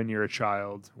you when you're a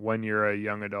child, when you're a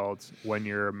young adult, when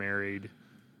you're married,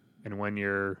 and when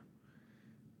you're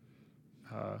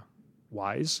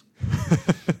wise.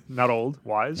 Not old,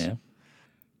 wise. Yeah.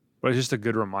 But it's just a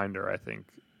good reminder, I think.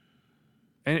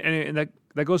 And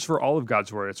that goes for all of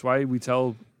God's word. It's why we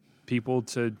tell people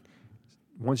to,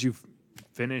 once you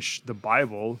finish the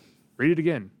Bible, read it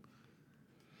again.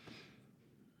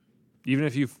 Even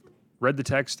if you've read the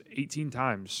text 18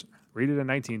 times, read it a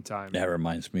 19th time. That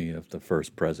reminds me of the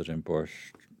first President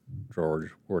Bush,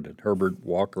 Herbert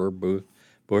Walker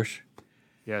Bush.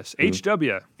 Yes,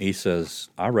 H.W. He says,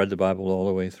 I read the Bible all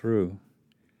the way through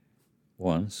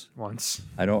once.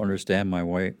 I don't understand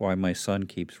why my son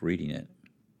keeps reading it.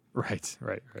 Right.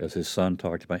 Because his son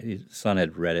his son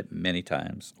had read it many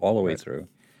times, all the way through.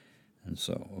 And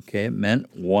so, okay, it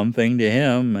meant one thing to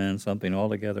him and something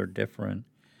altogether different.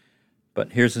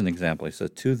 But here's an example. He says,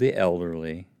 to the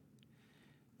elderly,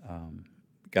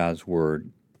 God's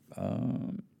word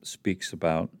speaks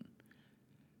about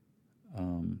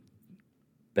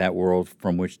that world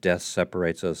from which death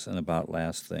separates us and about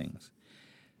last things.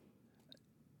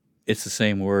 It's the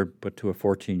same word, but to a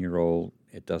 14-year-old,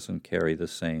 it doesn't carry the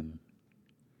same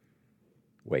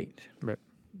weight. Right.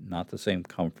 Not the same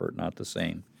comfort, not the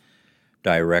same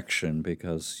direction,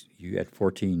 because you at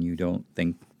 14, you don't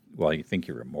think, well, you think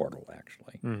you're immortal,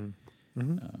 actually. Mm-hmm.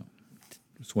 Mm-hmm.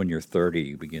 It's when you're 30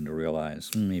 you begin to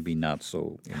realize maybe not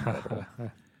so immortal.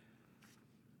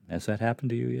 Has that happened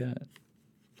to you yet?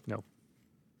 No.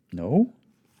 No?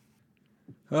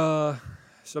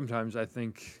 Sometimes I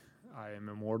think I am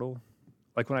immortal.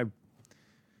 Like when I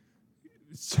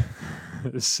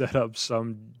set up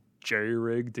some jerry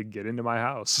rig to get into my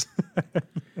house.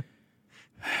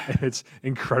 It's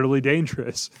incredibly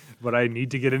dangerous, but I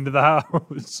need to get into the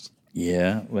house.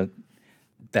 Yeah, well,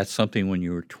 that's something when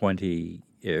you were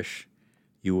 20-ish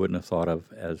you wouldn't have thought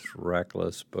of as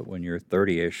reckless, but when you're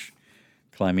 30-ish,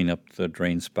 climbing up the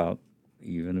drain spout,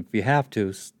 even if you have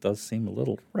to, does seem a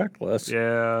little reckless.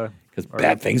 Yeah. Because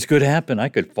bad things could happen. I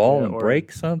could fall and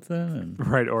break something. And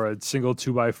right, or a single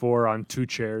 2x4 on two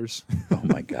chairs. Oh,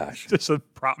 my gosh. Just to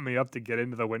prop me up to get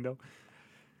into the window.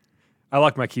 I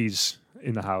locked my keys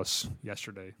in the house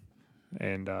yesterday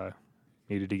and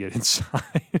needed to get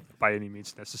inside by any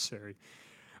means necessary.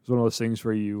 It was one of those things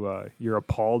where you're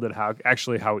appalled at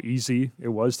how easy it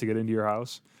was to get into your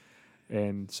house.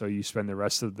 And so you spend the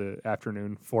rest of the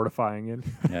afternoon fortifying it.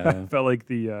 Yeah. I felt like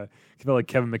Kevin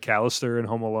McAllister in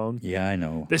Home Alone. Yeah, I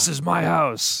know. This is my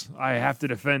house. I have to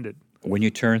defend it. When you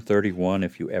turn 31,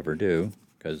 if you ever do,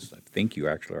 because I think you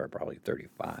actually are probably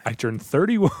 35. I turned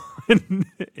 31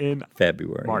 in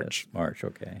February. March. Yes, March,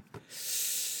 okay.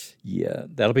 Yeah,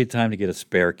 that'll be time to get a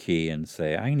spare key and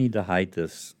say, I need to hide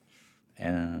this.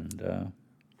 And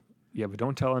yeah, but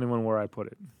don't tell anyone where I put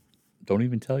it. Don't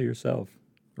even tell yourself.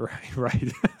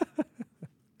 Right.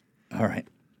 All right.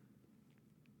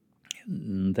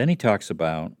 And then he talks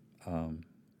about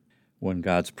when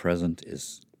God's presence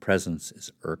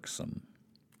is irksome.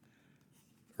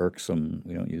 Irksome,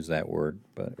 we don't use that word,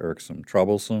 but irksome,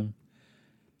 troublesome.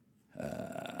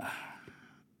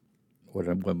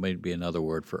 What might be another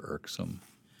word for irksome?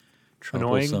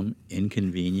 Troublesome, annoying?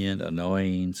 Inconvenient,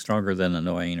 annoying, stronger than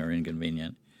annoying or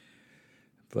inconvenient.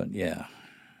 But yeah.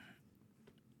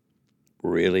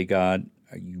 Really, God?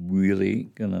 Are you really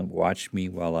going to watch me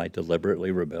while I deliberately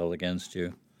rebel against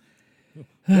you?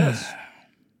 Yes.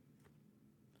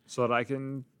 So that I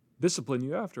can discipline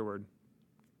you afterward.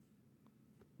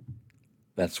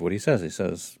 That's what he says. He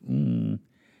says,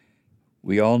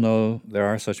 we all know there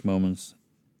are such moments.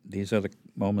 These are the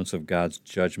moments of God's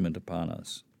judgment upon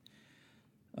us.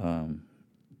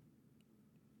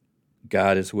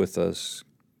 God is with us.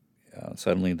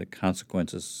 Suddenly the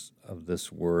consequences of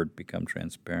this word become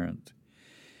transparent.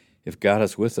 If God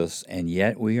is with us and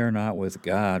yet we are not with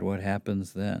God, what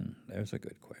happens then? There's a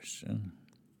good question.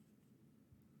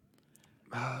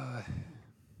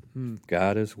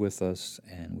 God is with us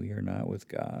and we are not with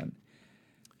God.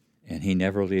 And he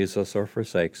never leaves us or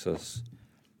forsakes us.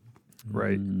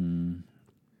 Right.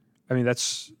 I mean,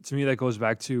 to me, that goes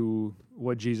back to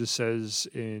what Jesus says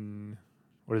in,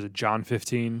 what is it, John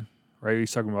 15, right?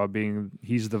 He's talking about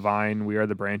he's the vine, we are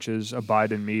the branches,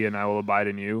 abide in me and I will abide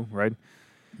in you, right?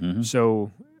 Mm-hmm.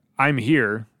 So I'm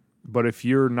here, but if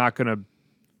you're not going to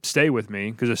stay with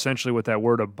me, because essentially what that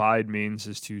word abide means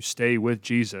is to stay with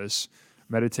Jesus,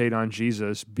 meditate on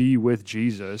Jesus, be with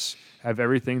Jesus, have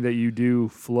everything that you do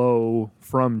flow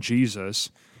from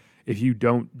Jesus. If you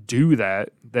don't do that,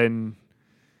 then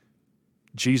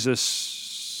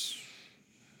Jesus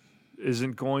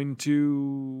isn't going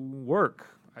to work,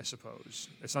 I suppose.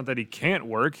 It's not that he can't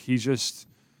work, he's just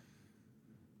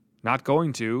not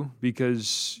going to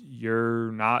because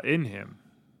you're not in him.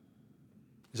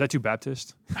 Is that too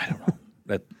Baptist? I don't know.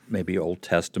 That may be Old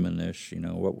Testament-ish,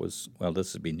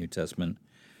 this would be New Testament.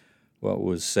 What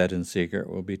was said in secret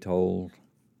will be told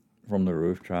from the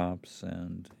rooftops,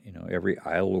 and, every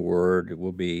idle word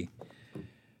will be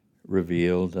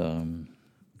revealed.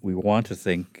 We want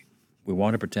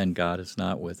to pretend God is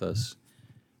not with us,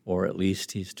 or at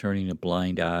least he's turning a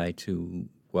blind eye to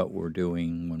what we're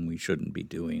doing when we shouldn't be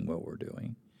doing what we're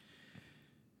doing.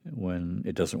 When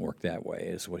it doesn't work that way,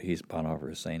 is what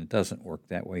Bonhoeffer is saying. It doesn't work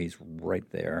that way. He's right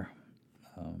there.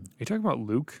 Are you talking about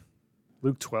Luke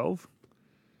 12?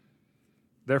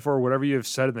 Therefore, whatever you have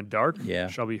said in the dark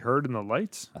shall be heard in the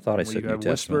light. I thought I said New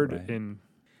Testament, right?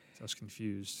 I was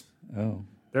confused. Oh.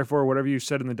 Therefore, whatever you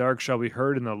said in the dark shall be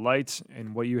heard in the light,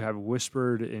 and what you have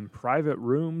whispered in private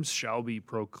rooms shall be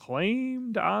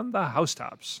proclaimed on the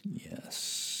housetops.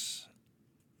 Yes.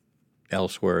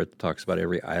 Elsewhere, it talks about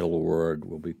every idle word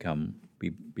will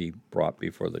be brought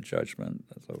before the judgment.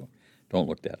 So don't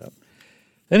look that up.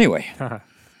 Anyway,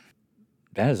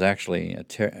 that is actually,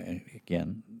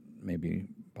 again, maybe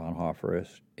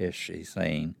Bonhoeffer-ish, he's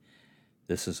saying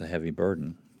this is a heavy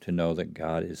burden to know that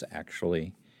God is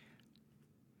actually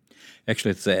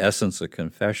it's the essence of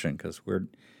confession, because we're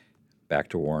back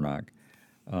to Warnock.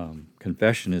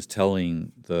 Confession is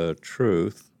telling the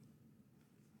truth,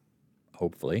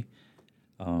 hopefully,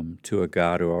 to a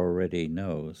God who already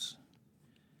knows.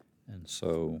 And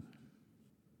so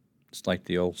it's like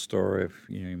the old story of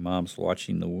your mom's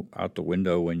watching out the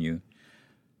window when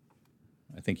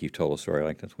I think you've told a story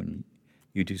like this, when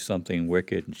you do something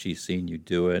wicked and she's seen you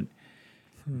do it,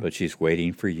 but she's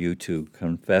waiting for you to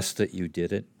confess that you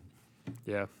did it.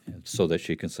 Yeah. So that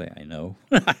she can say, I know.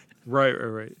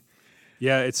 Right.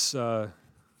 Yeah, it's, God,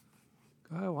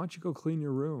 why don't you go clean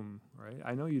your room, right?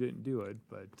 I know you didn't do it,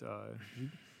 but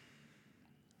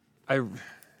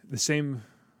the same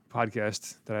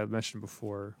podcast that I mentioned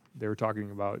before, they were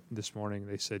talking about this morning,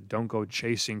 they said, don't go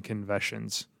chasing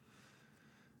confessions.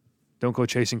 Don't go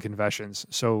chasing confessions.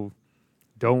 So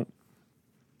don't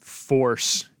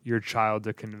force your child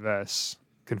to confess,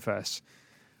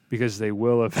 because they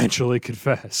will eventually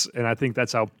confess. And I think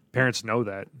that's how parents know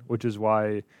that, which is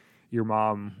why your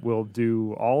mom will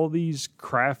do all these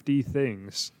crafty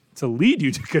things to lead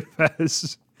you to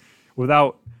confess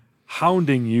without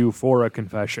hounding you for a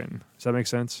confession. Does that make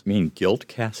sense? You mean guilt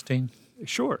casting?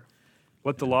 Sure.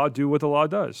 Let the law do what the law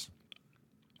does.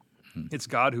 It's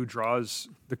God who draws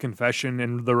the confession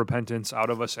and the repentance out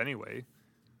of us anyway.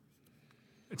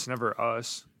 It's never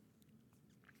us.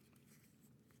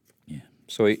 Yeah.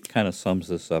 So he kind of sums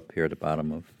this up here at the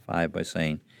bottom of 5 by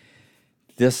saying,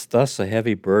 thus a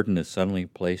heavy burden is suddenly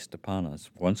placed upon us.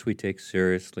 Once we take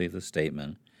seriously the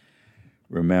statement,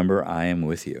 remember, I am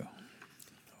with you.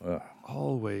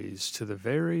 Always to the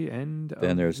very end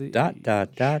then of there's the dot, age.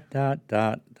 dot, dot, dot,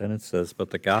 dot. Then it says,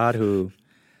 but the God who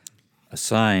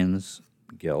assigns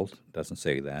guilt, doesn't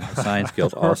say that, assigns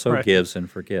guilt, also Right. gives and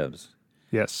forgives.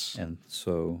 Yes. And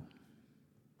so,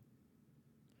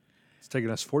 It's taken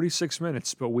us 46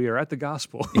 minutes, but we are at the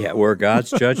gospel. yeah, where God's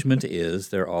judgment is,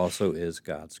 there also is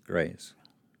God's grace.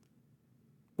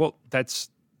 Well, that's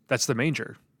the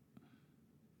manger.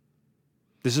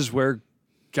 This is where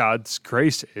God's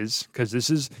grace is, because this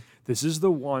is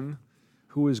the one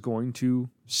who is going to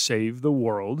save the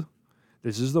world.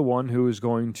 This is the one who is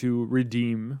going to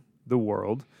redeem the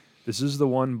world. This is the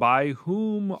one by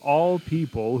whom all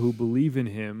people who believe in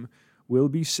him will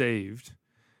be saved.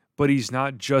 But he's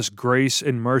not just grace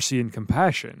and mercy and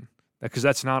compassion, because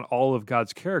that's not all of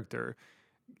God's character.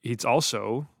 He's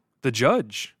also the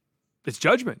judge. It's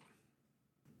judgment.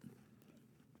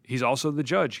 He's also the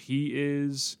judge. He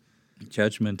is...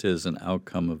 Judgment is an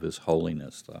outcome of his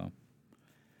holiness, though.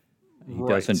 He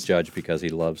Right. doesn't judge because he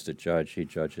loves to judge. He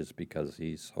judges because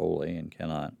he's holy and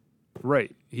cannot.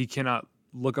 Right. He cannot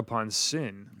look upon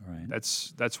sin. Right.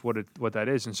 That's what that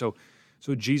is. And so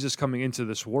So Jesus coming into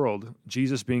this world,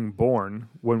 Jesus being born,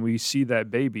 when we see that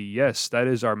baby, yes, that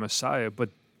is our Messiah, but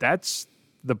that's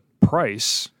the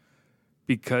price,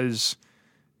 because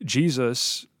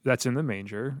Jesus, that's in the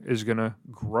manger, is going to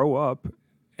grow up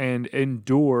and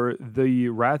endure the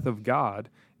wrath of God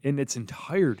in its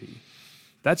entirety.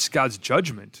 That's God's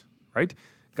judgment, right?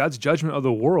 God's judgment of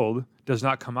the world does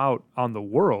not come out on the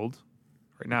world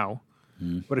right now,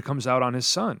 but it comes out on his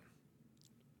son.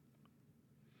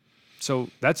 So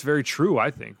that's very true, I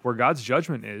think. Where God's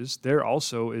judgment is, there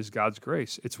also is God's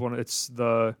grace. It's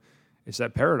that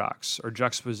paradox or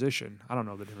juxtaposition. I don't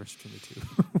know the difference between the two.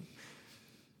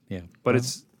 Yeah. But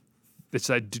it's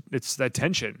that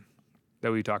tension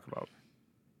that we talk about.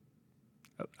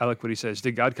 I like what he says.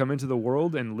 Did God come into the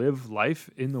world and live life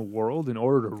in the world in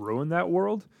order to ruin that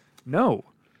world? No.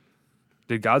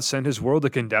 Did God send his world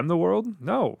to condemn the world?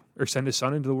 No. Or send his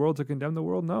son into the world to condemn the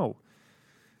world? No.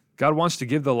 God wants to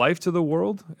give the life to the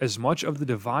world, as much of the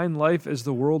divine life as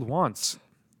the world wants.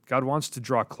 God wants to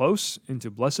draw close into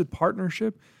blessed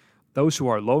partnership those who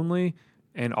are lonely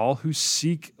and all who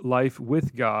seek life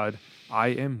with God. I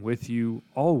am with you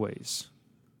always.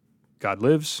 God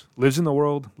lives in the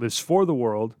world, lives for the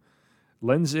world,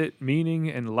 lends it meaning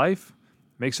and life,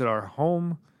 makes it our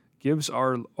home, gives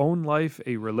our own life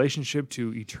a relationship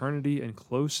to eternity and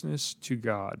closeness to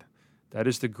God. That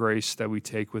is the grace that we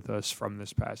take with us from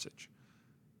this passage.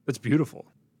 That's beautiful.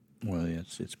 Well,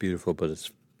 it's beautiful, but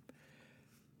it's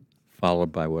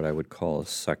followed by what I would call a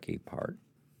sucky part.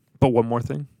 But one more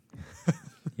thing.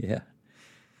 Yeah.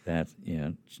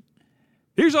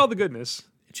 Here's all the goodness.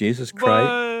 Jesus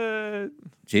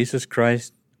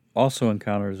Christ also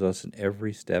encounters us in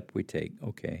every step we take.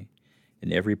 Okay.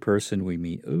 In every person we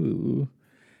meet. Ooh.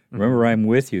 Remember, I'm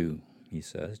with you, he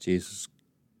says. Jesus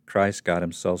Christ, God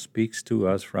himself, speaks to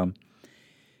us from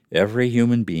every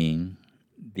human being.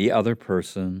 The other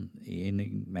person, the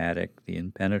enigmatic, the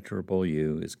impenetrable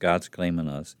you, is God's claim on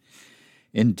us.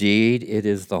 Indeed, it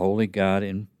is the holy God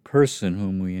in person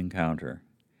whom we encounter.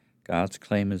 God's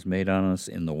claim is made on us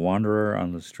in the wanderer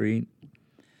on the street,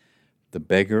 the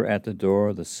beggar at the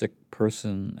door, the sick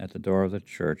person at the door of the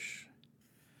church,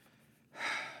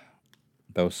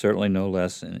 though certainly no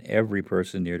less in every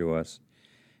person near to us,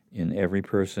 in every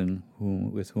person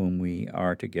with whom we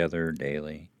are together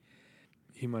daily.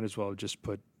 He might as well have just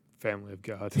put family of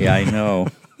God. Yeah, I know.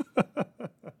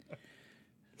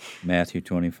 Matthew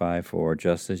 25:4,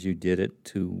 just as you did it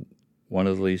to one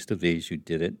of the least of these, you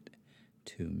did it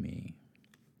to me.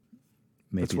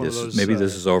 Maybe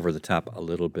this is over the top a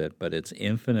little bit, but it's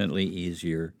infinitely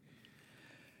easier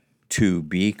to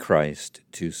be Christ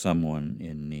to someone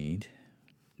in need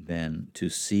than to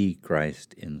see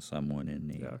Christ in someone in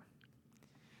need. Yeah.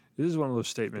 This is one of those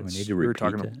statements. Do I need to repeat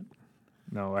that?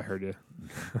 No, I heard you.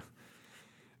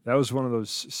 That was one of those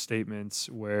statements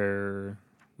where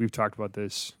we've talked about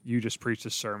this. You just preached a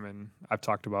sermon. I've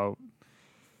talked about,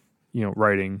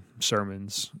 writing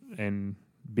sermons and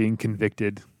being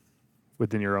convicted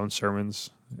within your own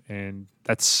sermons. And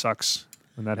that sucks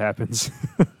when that happens.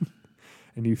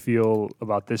 And you feel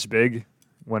about this big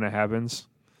when it happens.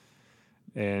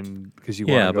 And because you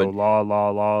want to go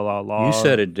law. You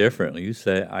said it differently. You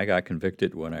said, I got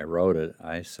convicted when I wrote it.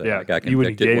 I said, I got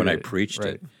convicted when I preached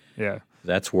it. Yeah.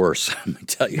 That's worse. Let me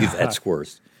tell you, that's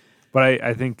worse. But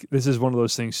I think this is one of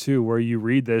those things, too, where you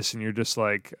read this and you're just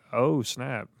like, oh,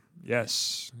 snap.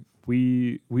 Yes.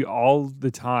 We all the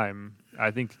time,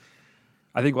 I think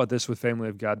about this with Family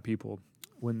of God people.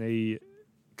 When they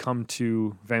come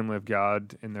to Family of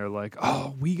God and they're like,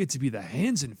 oh, we get to be the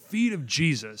hands and feet of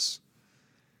Jesus.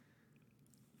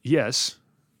 Yes,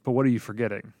 but what are you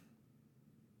forgetting?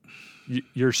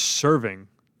 You're serving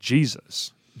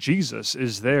Jesus. Jesus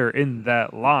is there in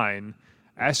that line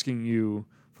asking you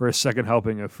for a second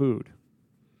helping of food,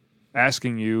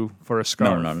 asking you for a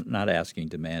scarf. No, not asking,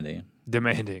 demanding.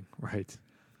 Demanding, right.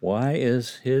 Why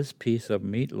is his piece of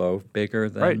meatloaf bigger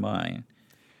than mine?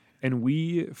 And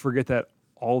we forget that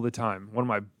all the time. One of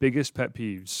my biggest pet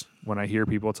peeves when I hear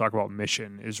people talk about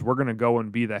mission is we're going to go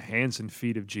and be the hands and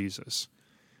feet of Jesus.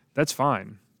 That's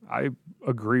fine. I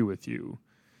agree with you.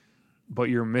 But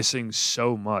you're missing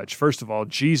so much. First of all,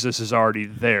 Jesus is already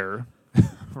there,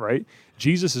 right?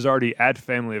 Jesus is already at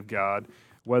Family of God,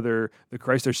 whether the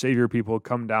Christ our Savior people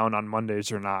come down on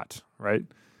Mondays or not, right?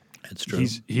 That's true.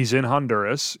 He's in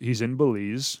Honduras. He's in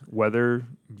Belize, whether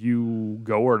you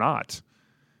go or not.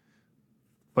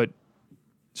 But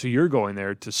so you're going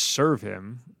there to serve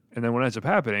him. And then what ends up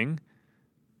happening,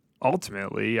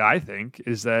 ultimately, I think,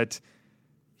 is that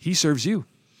he serves you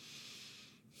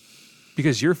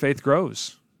because your faith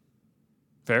grows.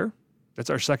 Fair? That's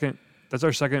our second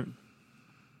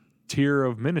tier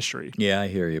of ministry. Yeah, I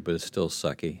hear you, but it's still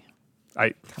sucky.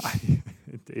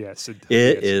 Yes, It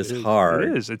yes, is hard.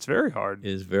 It is. It's very hard. It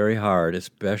is very hard,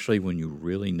 especially when you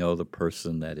really know the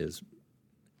person that is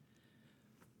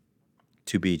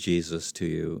to be Jesus to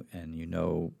you, and you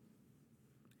know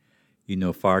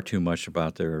far too much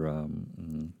about their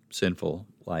sinful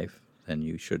life than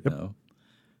you should know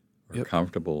or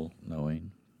comfortable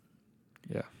knowing.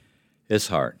 Yeah. It's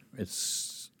hard.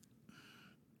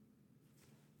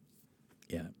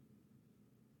 Yeah.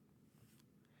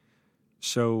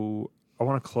 So I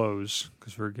want to close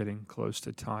because we're getting close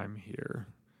to time here.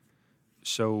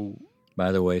 So,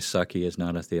 by the way, sucky is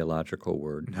not a theological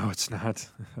word. No, it's not.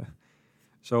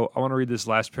 So I want to read this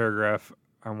last paragraph.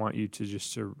 I want you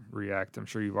to react. I'm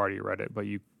sure you've already read it, but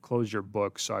you closed your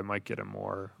book, so I might get a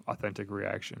more authentic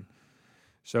reaction.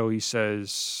 So he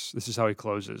says, this is how he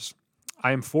closes.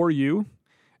 I am for you,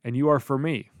 and you are for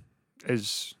me,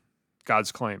 is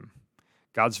God's claim,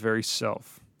 God's very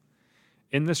self.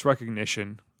 In this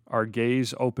recognition, our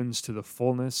gaze opens to the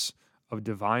fullness of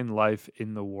divine life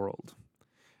in the world.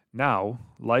 Now,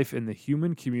 life in the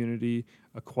human community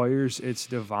acquires its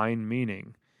divine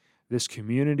meaning. This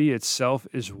community itself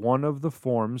is one of the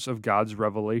forms of God's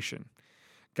revelation.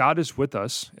 God is with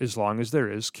us as long as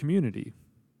there is community.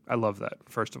 I love that,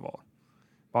 first of all.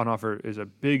 Bonhoeffer is a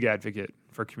big advocate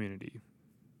for community,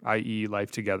 i.e.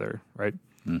 life together, right?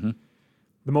 Mm-hmm.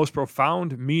 The most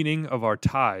profound meaning of our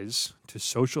ties to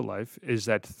social life is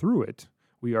that through it,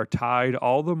 we are tied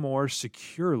all the more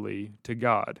securely to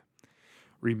God.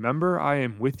 Remember, I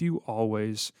am with you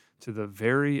always to the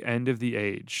very end of the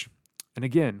age. And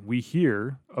again, we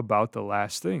hear about the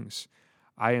last things.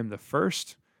 I am the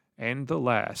first and the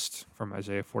last, from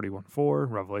Isaiah 41:4,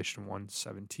 Revelation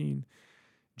 1:17.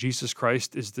 Jesus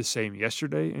Christ is the same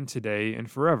yesterday and today and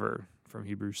forever, from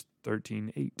Hebrews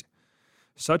 13:8.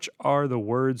 Such are the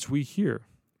words we hear.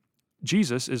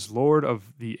 Jesus is Lord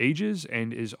of the ages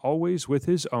and is always with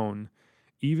his own,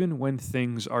 even when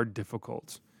things are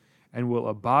difficult, and will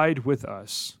abide with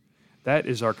us. That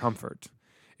is our comfort.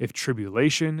 If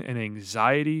tribulation and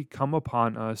anxiety come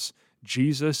upon us,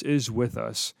 Jesus is with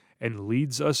us and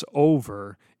leads us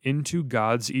over into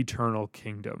God's eternal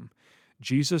kingdom.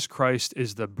 Jesus Christ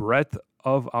is the breadth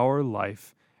of our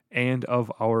life and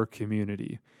of our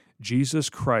community. Jesus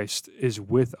Christ is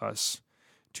with us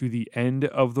to the end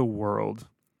of the world.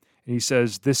 And he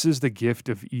says, this is the gift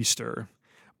of Easter,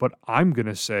 but I'm going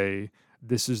to say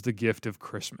this is the gift of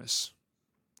Christmas.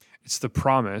 It's the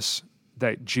promise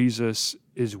that Jesus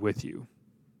is with you.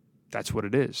 That's what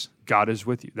it is. God is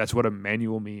with you. That's what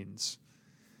Emmanuel means.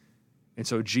 And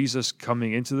so Jesus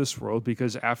coming into this world,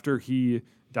 because after he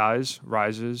dies,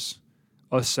 rises,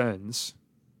 ascends,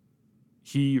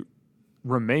 he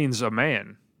remains a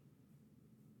man.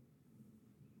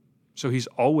 So he's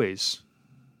always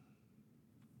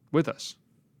with us,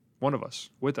 one of us,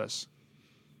 with us,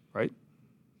 right?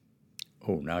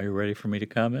 Oh, now you're ready for me to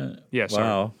comment? Yeah, sorry.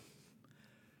 Wow.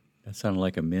 That sounded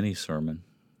like a mini sermon.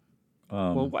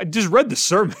 Well, I just read the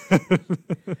sermon.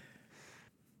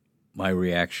 My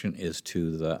reaction is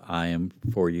to the I am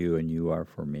for you and you are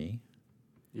for me.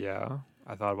 Yeah,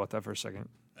 I thought about that for a second.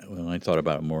 Well, I thought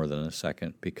about it more than a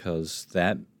second because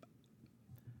that,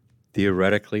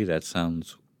 theoretically, that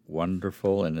sounds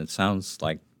wonderful, and it sounds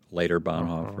like later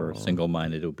Bonhoeffer,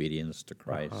 single-minded obedience to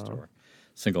Christ or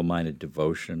single-minded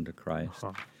devotion to Christ.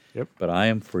 Yep. But I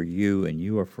am for you and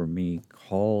you are for me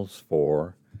calls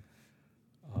for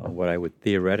what I would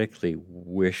theoretically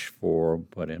wish for,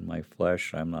 but in my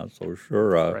flesh I'm not so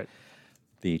sure of. Right.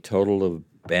 The total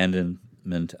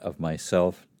abandonment of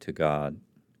myself to God.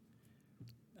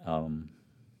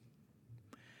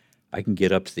 I can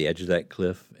get up to the edge of that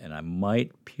cliff and I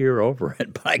might peer over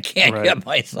it, but I can't get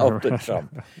myself to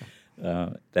jump.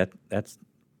 That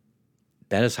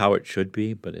is how it should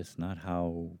be, but it's not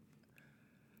how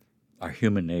our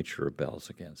human nature rebels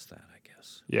against that, I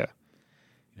guess. Yeah.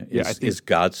 Is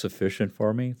God sufficient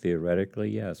for me? Theoretically,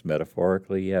 yes.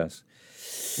 Metaphorically, yes.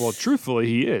 Well, truthfully,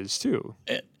 he is, too.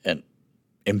 And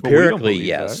empirically, believe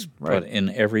yes. that. Right. But in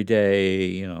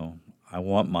everyday, I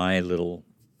want my little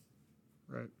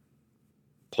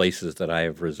places that I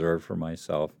have reserved for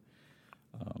myself.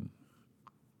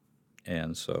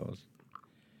 And so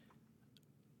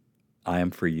I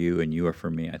am for you and you are for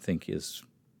me, I think is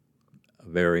a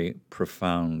very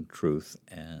profound truth.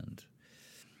 And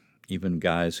even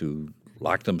guys who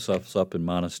lock themselves up in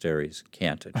monasteries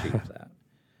can't achieve that.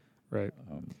 Right.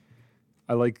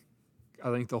 I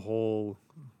think the whole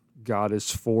God is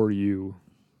for you.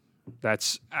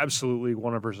 That's absolutely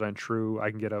 100% true.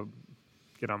 I can get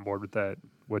on board with that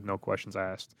with no questions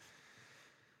asked.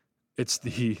 It's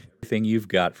the Everything you've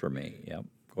got for me. Yep.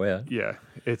 Go ahead. yeah.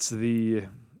 It's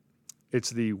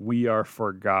the we are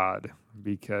for God,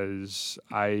 because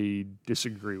I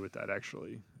disagree with that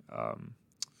actually.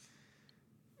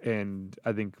 And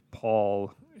I think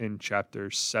Paul in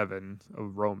chapter 7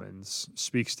 of Romans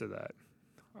speaks to that.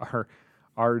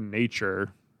 Our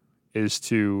nature is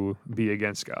to be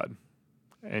against God.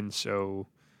 And so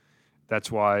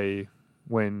that's why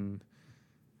when,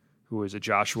 who is it,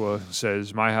 Joshua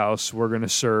says, my house, we're going to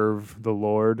serve the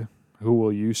Lord. Who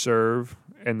will you serve?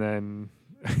 And then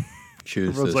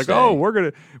everyone's like, oh, we're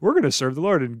gonna serve the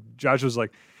Lord. And Joshua's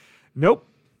like, nope,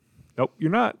 you're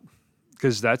not.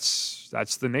 Because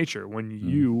that's the nature. When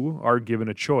you are given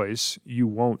a choice, you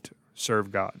won't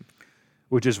serve God,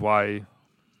 which is why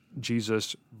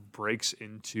Jesus breaks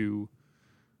into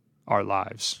our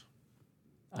lives.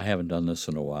 I haven't done this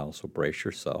in a while, so brace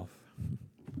yourself.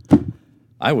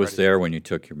 I was there when you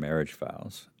took your marriage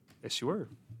vows. Yes, you were.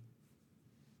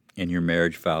 And your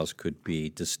marriage vows could be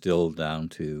distilled down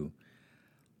to,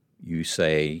 you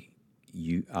say,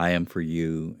 I am for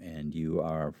you and you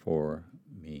are for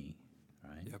me.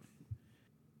 Yep.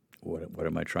 What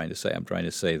am I trying to say? I'm trying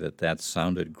to say that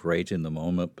sounded great in the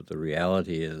moment, but the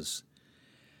reality is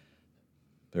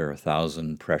there are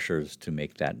 1,000 pressures to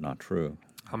make that not true.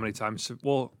 How many times?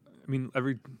 Well, I mean,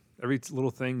 every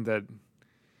little thing that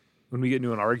when we get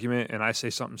into an argument and I say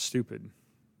something stupid,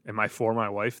 am I for my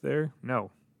wife there?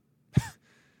 No,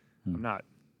 I'm not.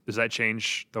 Does that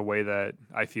change the way that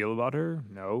I feel about her?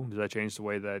 No. Does that change the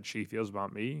way that she feels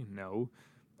about me? No.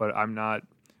 But I'm not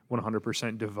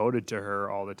 100% devoted to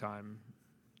her all the time.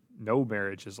 No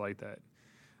marriage is like that.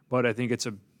 But I think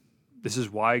this is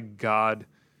why God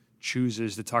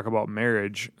chooses to talk about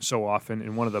marriage so often.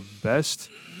 And one of the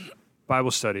best Bible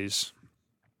studies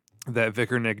that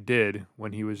Vicar Nick did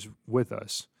when he was with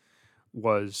us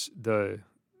was the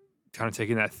kind of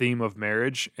taking that theme of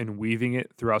marriage and weaving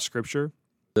it throughout Scripture.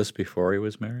 This before he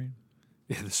was married?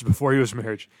 Yeah, this is before he was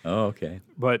married. Oh, okay.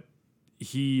 But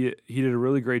he did a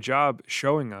really great job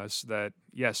showing us that,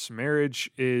 yes,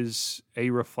 marriage is a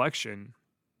reflection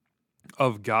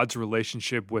of God's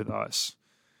relationship with us,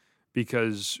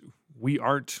 because we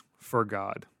aren't for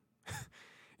God.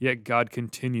 Yet God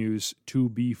continues to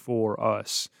be for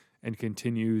us and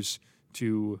continues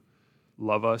to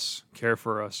love us, care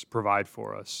for us, provide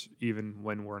for us, even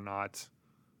when we're not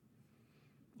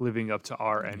living up to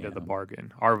our end of the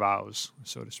bargain, our vows,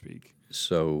 so to speak.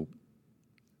 So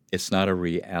it's not a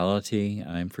reality,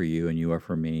 I'm for you and you are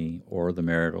for me, or the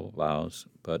marital vows,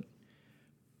 but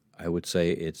I would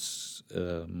say it's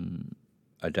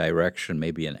a direction,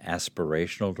 maybe an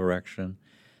aspirational direction.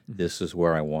 Mm-hmm. This is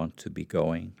where I want to be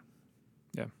going.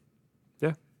 Yeah.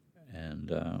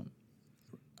 And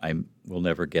I will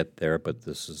never get there, but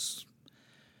this is,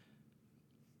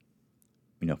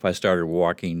 if I started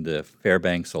walking to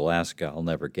Fairbanks, Alaska, I'll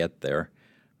never get there,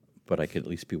 but I could at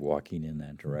least be walking in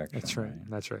that direction.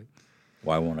 That's right.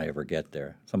 Why won't I ever get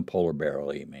there? Some polar bear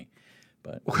will eat me.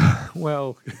 But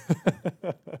well,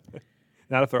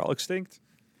 not if they're all extinct.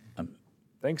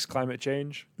 Thanks, climate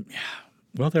change. Yeah.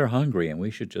 Well, they're hungry, and we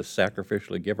should just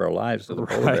sacrificially give our lives to the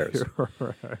polar bears.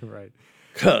 Right.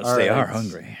 Because they are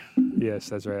hungry. Yes,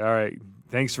 that's right. All right.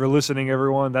 Thanks for listening,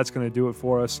 everyone. That's going to do it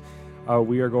for us.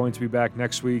 We are going to be back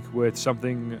next week with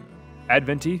something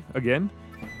Advent-y again.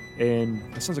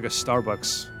 And that sounds like a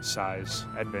Starbucks size,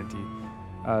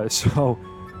 Advent-y. So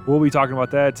we'll be talking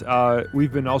about that.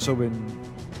 We've also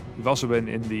been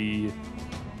in the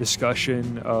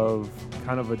discussion of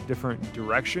kind of a different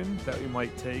direction that we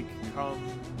might take come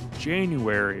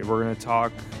January. We're going to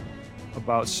talk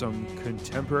about some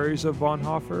contemporaries of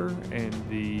Bonhoeffer and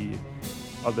the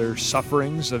other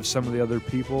sufferings of some of the other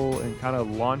people, and kind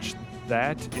of launch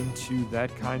that into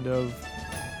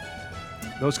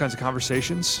those kinds of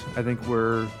conversations. I think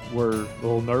we're a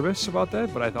little nervous about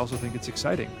that, but I also think it's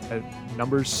exciting.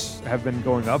 Numbers have been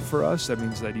going up for us. That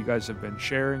means that you guys have been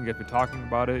sharing, you've been talking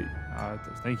about it.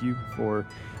 Thank you for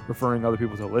referring other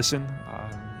people to listen.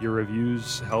 Your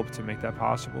reviews help to make that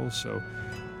possible. So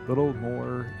a little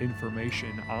more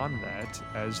information on that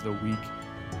as the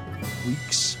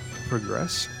weeks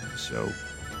progress. So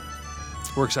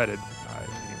we're excited,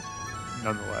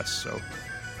 nonetheless. So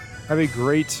have a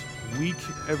great week,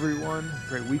 everyone.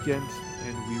 Great weekend,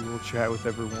 and we will chat with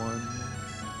everyone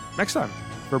next time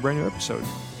for a brand new episode.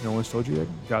 No one's told you that.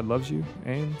 God loves you,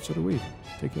 and so do we.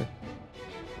 Take care.